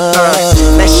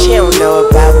 now she don't know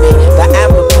about me, but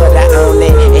I'ma put her on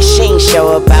it. And she ain't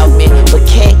sure about me, but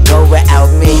can't go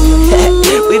without me.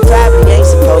 We probably ain't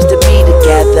supposed to be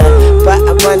together, but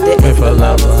I wonder if a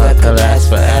love could last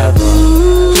forever.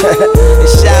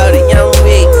 Shout it, young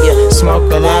weak, yeah.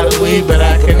 Smoke a lot of weed, but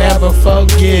I can never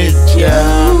forget ya.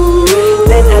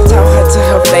 Then I told her to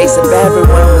her face, if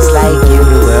everyone was like you,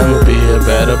 the world It'll be a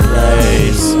better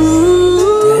place.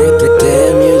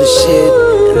 Damn, you the shit.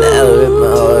 And I'll rip my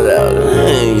heart out and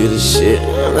hand you the shit.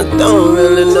 I don't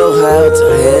really know how to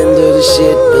handle the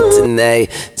shit, but tonight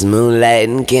it's moonlight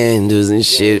and candles and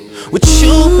shit. With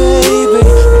you, baby,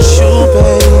 with you,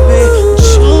 baby,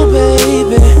 with you,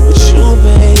 baby, with you,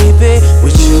 baby,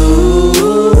 with you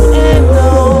and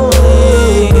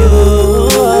only you.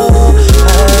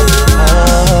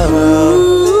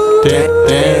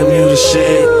 Damn, you the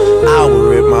shit. I would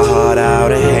rip my heart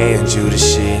out and hand you the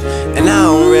shit. And I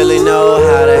don't really know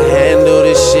how to handle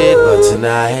this shit, but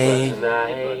tonight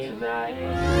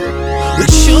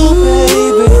with you,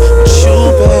 baby, with you,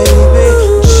 baby,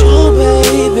 with you,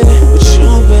 baby, with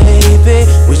you, baby,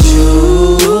 with you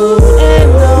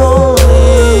and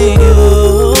only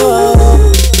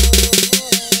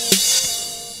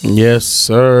you. Yes,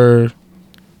 sir.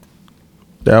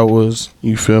 That was,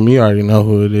 you feel me? You already know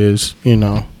who it is. You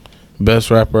know,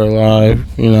 best rapper alive.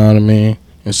 You know what I mean?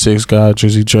 And 6 God,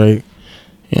 Drizzy Drake.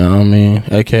 You know what I mean?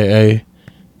 AKA.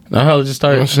 Now, hell, just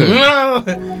started.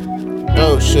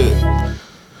 Oh shit.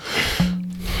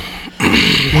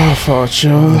 My fault,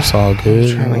 y'all. It's all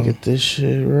good. Trying to get this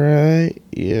shit right.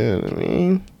 Yeah, what I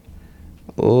mean.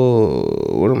 Oh,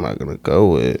 what am I gonna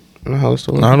go with? I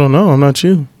don't know. I'm not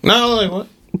you. No, like what?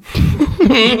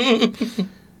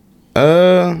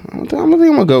 I think I'm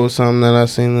gonna go with something that I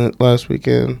seen last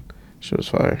weekend. Shit was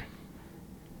fire.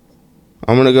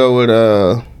 I'm gonna go with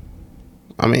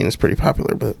I mean it's pretty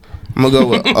popular, but I'm gonna go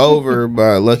with Over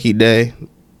by Lucky Day.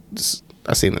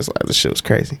 I seen this live. This shit was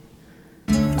crazy.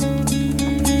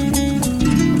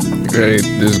 Hey,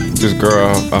 this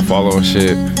girl I follow and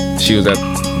shit, she was at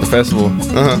the festival.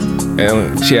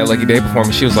 And she had Lucky Day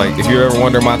performing. She was like, if you ever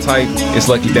wonder my type, it's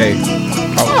Lucky Day.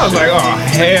 I was like, oh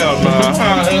hell no.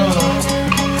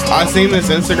 I seen this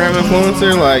Instagram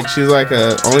influencer, like she's like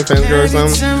a OnlyFans girl or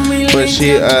something, but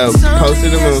she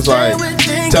posted him and was like,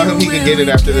 tell him he could get it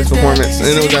after this performance,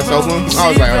 and it was at Soulflame. I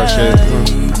was like, oh shit.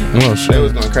 Oh shit. They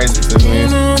was going crazy since me.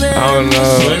 I don't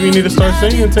know. Maybe you need to start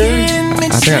singing, Terry. I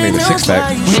think I need a 6-pack.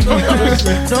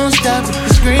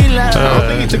 I don't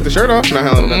think he took the shirt off. Nah,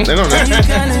 they don't know.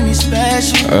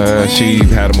 She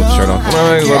had him with the shirt off.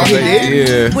 Oh, he did?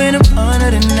 Yeah.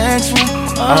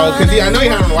 Oh, cause I know he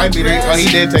had on the white beater. Oh, he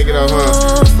did take it off,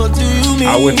 huh?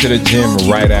 I went to the gym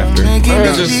right after. I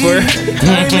just swear.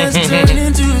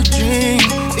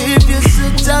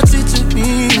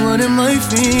 what am I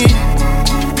feeling?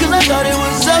 Cause I thought it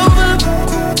was over.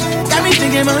 Got me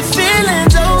thinking my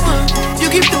feelings over. You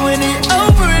keep doing it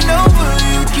over and over.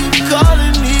 You keep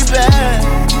calling me back.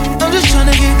 I'm just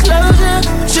trying to get closer,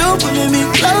 but you pulling me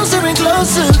closer and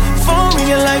closer. Phone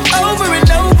ringing like over and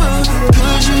over.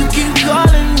 Cause you keep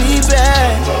calling me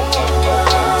back.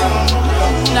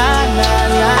 La la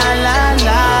la la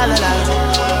la la la.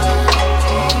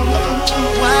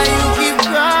 Why you keep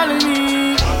calling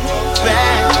me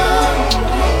back?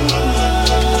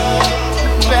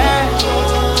 Back.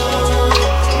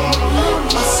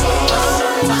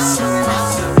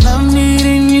 Love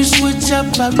needing you switch up.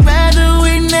 I'd rather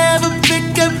we never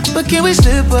pick up, but can we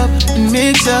slip up and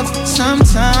mix up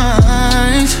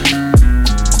sometimes?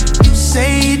 You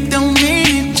say it don't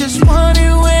mean it, just want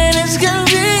it when it's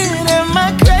convenient. Am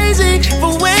I crazy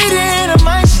for waiting? I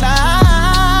might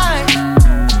slide.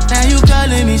 Now you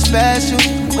calling me special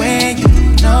when you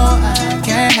know I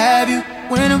can't have you.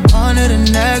 When I'm on to the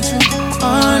next one,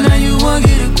 oh, now you won't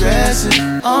get aggressive.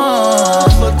 Oh,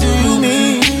 what do you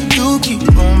mean? You keep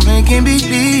on making me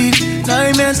believe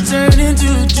nightmares turn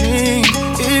into a dream.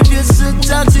 If you're so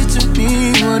toxic to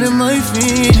me, what am I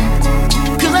feeling?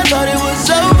 Cause I thought it was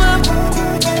over.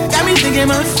 Got me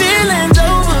thinking my feelings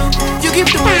over. You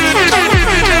keep doing it over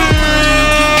and over.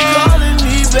 You keep calling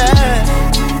me back.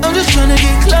 I'm just trying to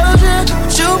get closer,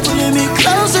 but you pulling me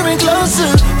closer and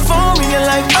closer. Phone ringing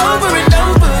like over and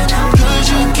over. Cause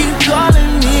you keep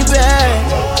calling me back.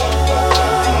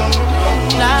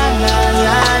 La la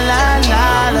la la la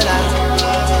la la.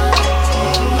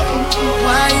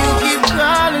 Why you keep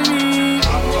calling me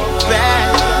back?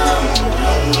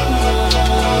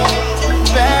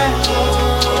 Back.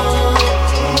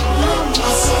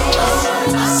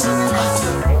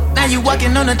 Now you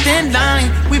walking on a thin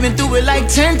line. We've been through it like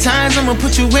 10 times. I'ma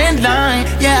put you in line.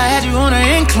 Yeah, I had you on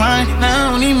an incline. Now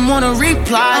I don't even wanna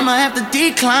reply. I'ma have to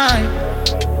decline.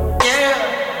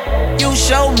 Yeah. You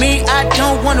showed me I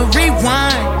don't wanna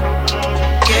rewind.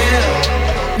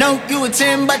 Yeah. No, you a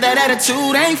 10, but that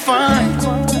attitude ain't fine.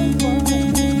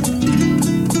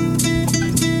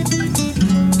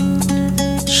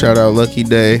 Shout out Lucky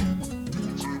Day.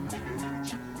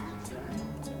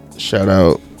 Shout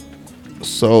out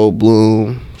Soul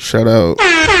Bloom. Shout out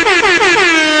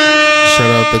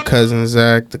the cousin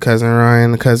Zach, the cousin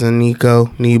Ryan, the cousin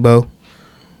Nebo.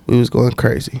 We was going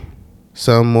crazy.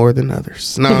 Some more than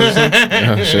others. No,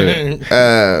 I'm just saying.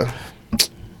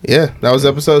 Yeah, that was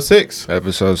episode 6.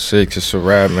 Episode 6. It's a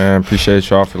wrap, man. Appreciate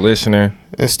y'all for listening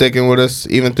and sticking with us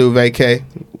even through vacay.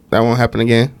 That won't happen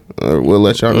again. We'll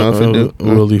let y'all know if it do.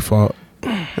 Willie fault.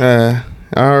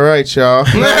 All right, y'all.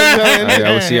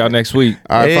 I will see y'all next week.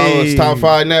 All right, follow us, Top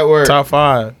 5 Network. Top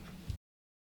 5.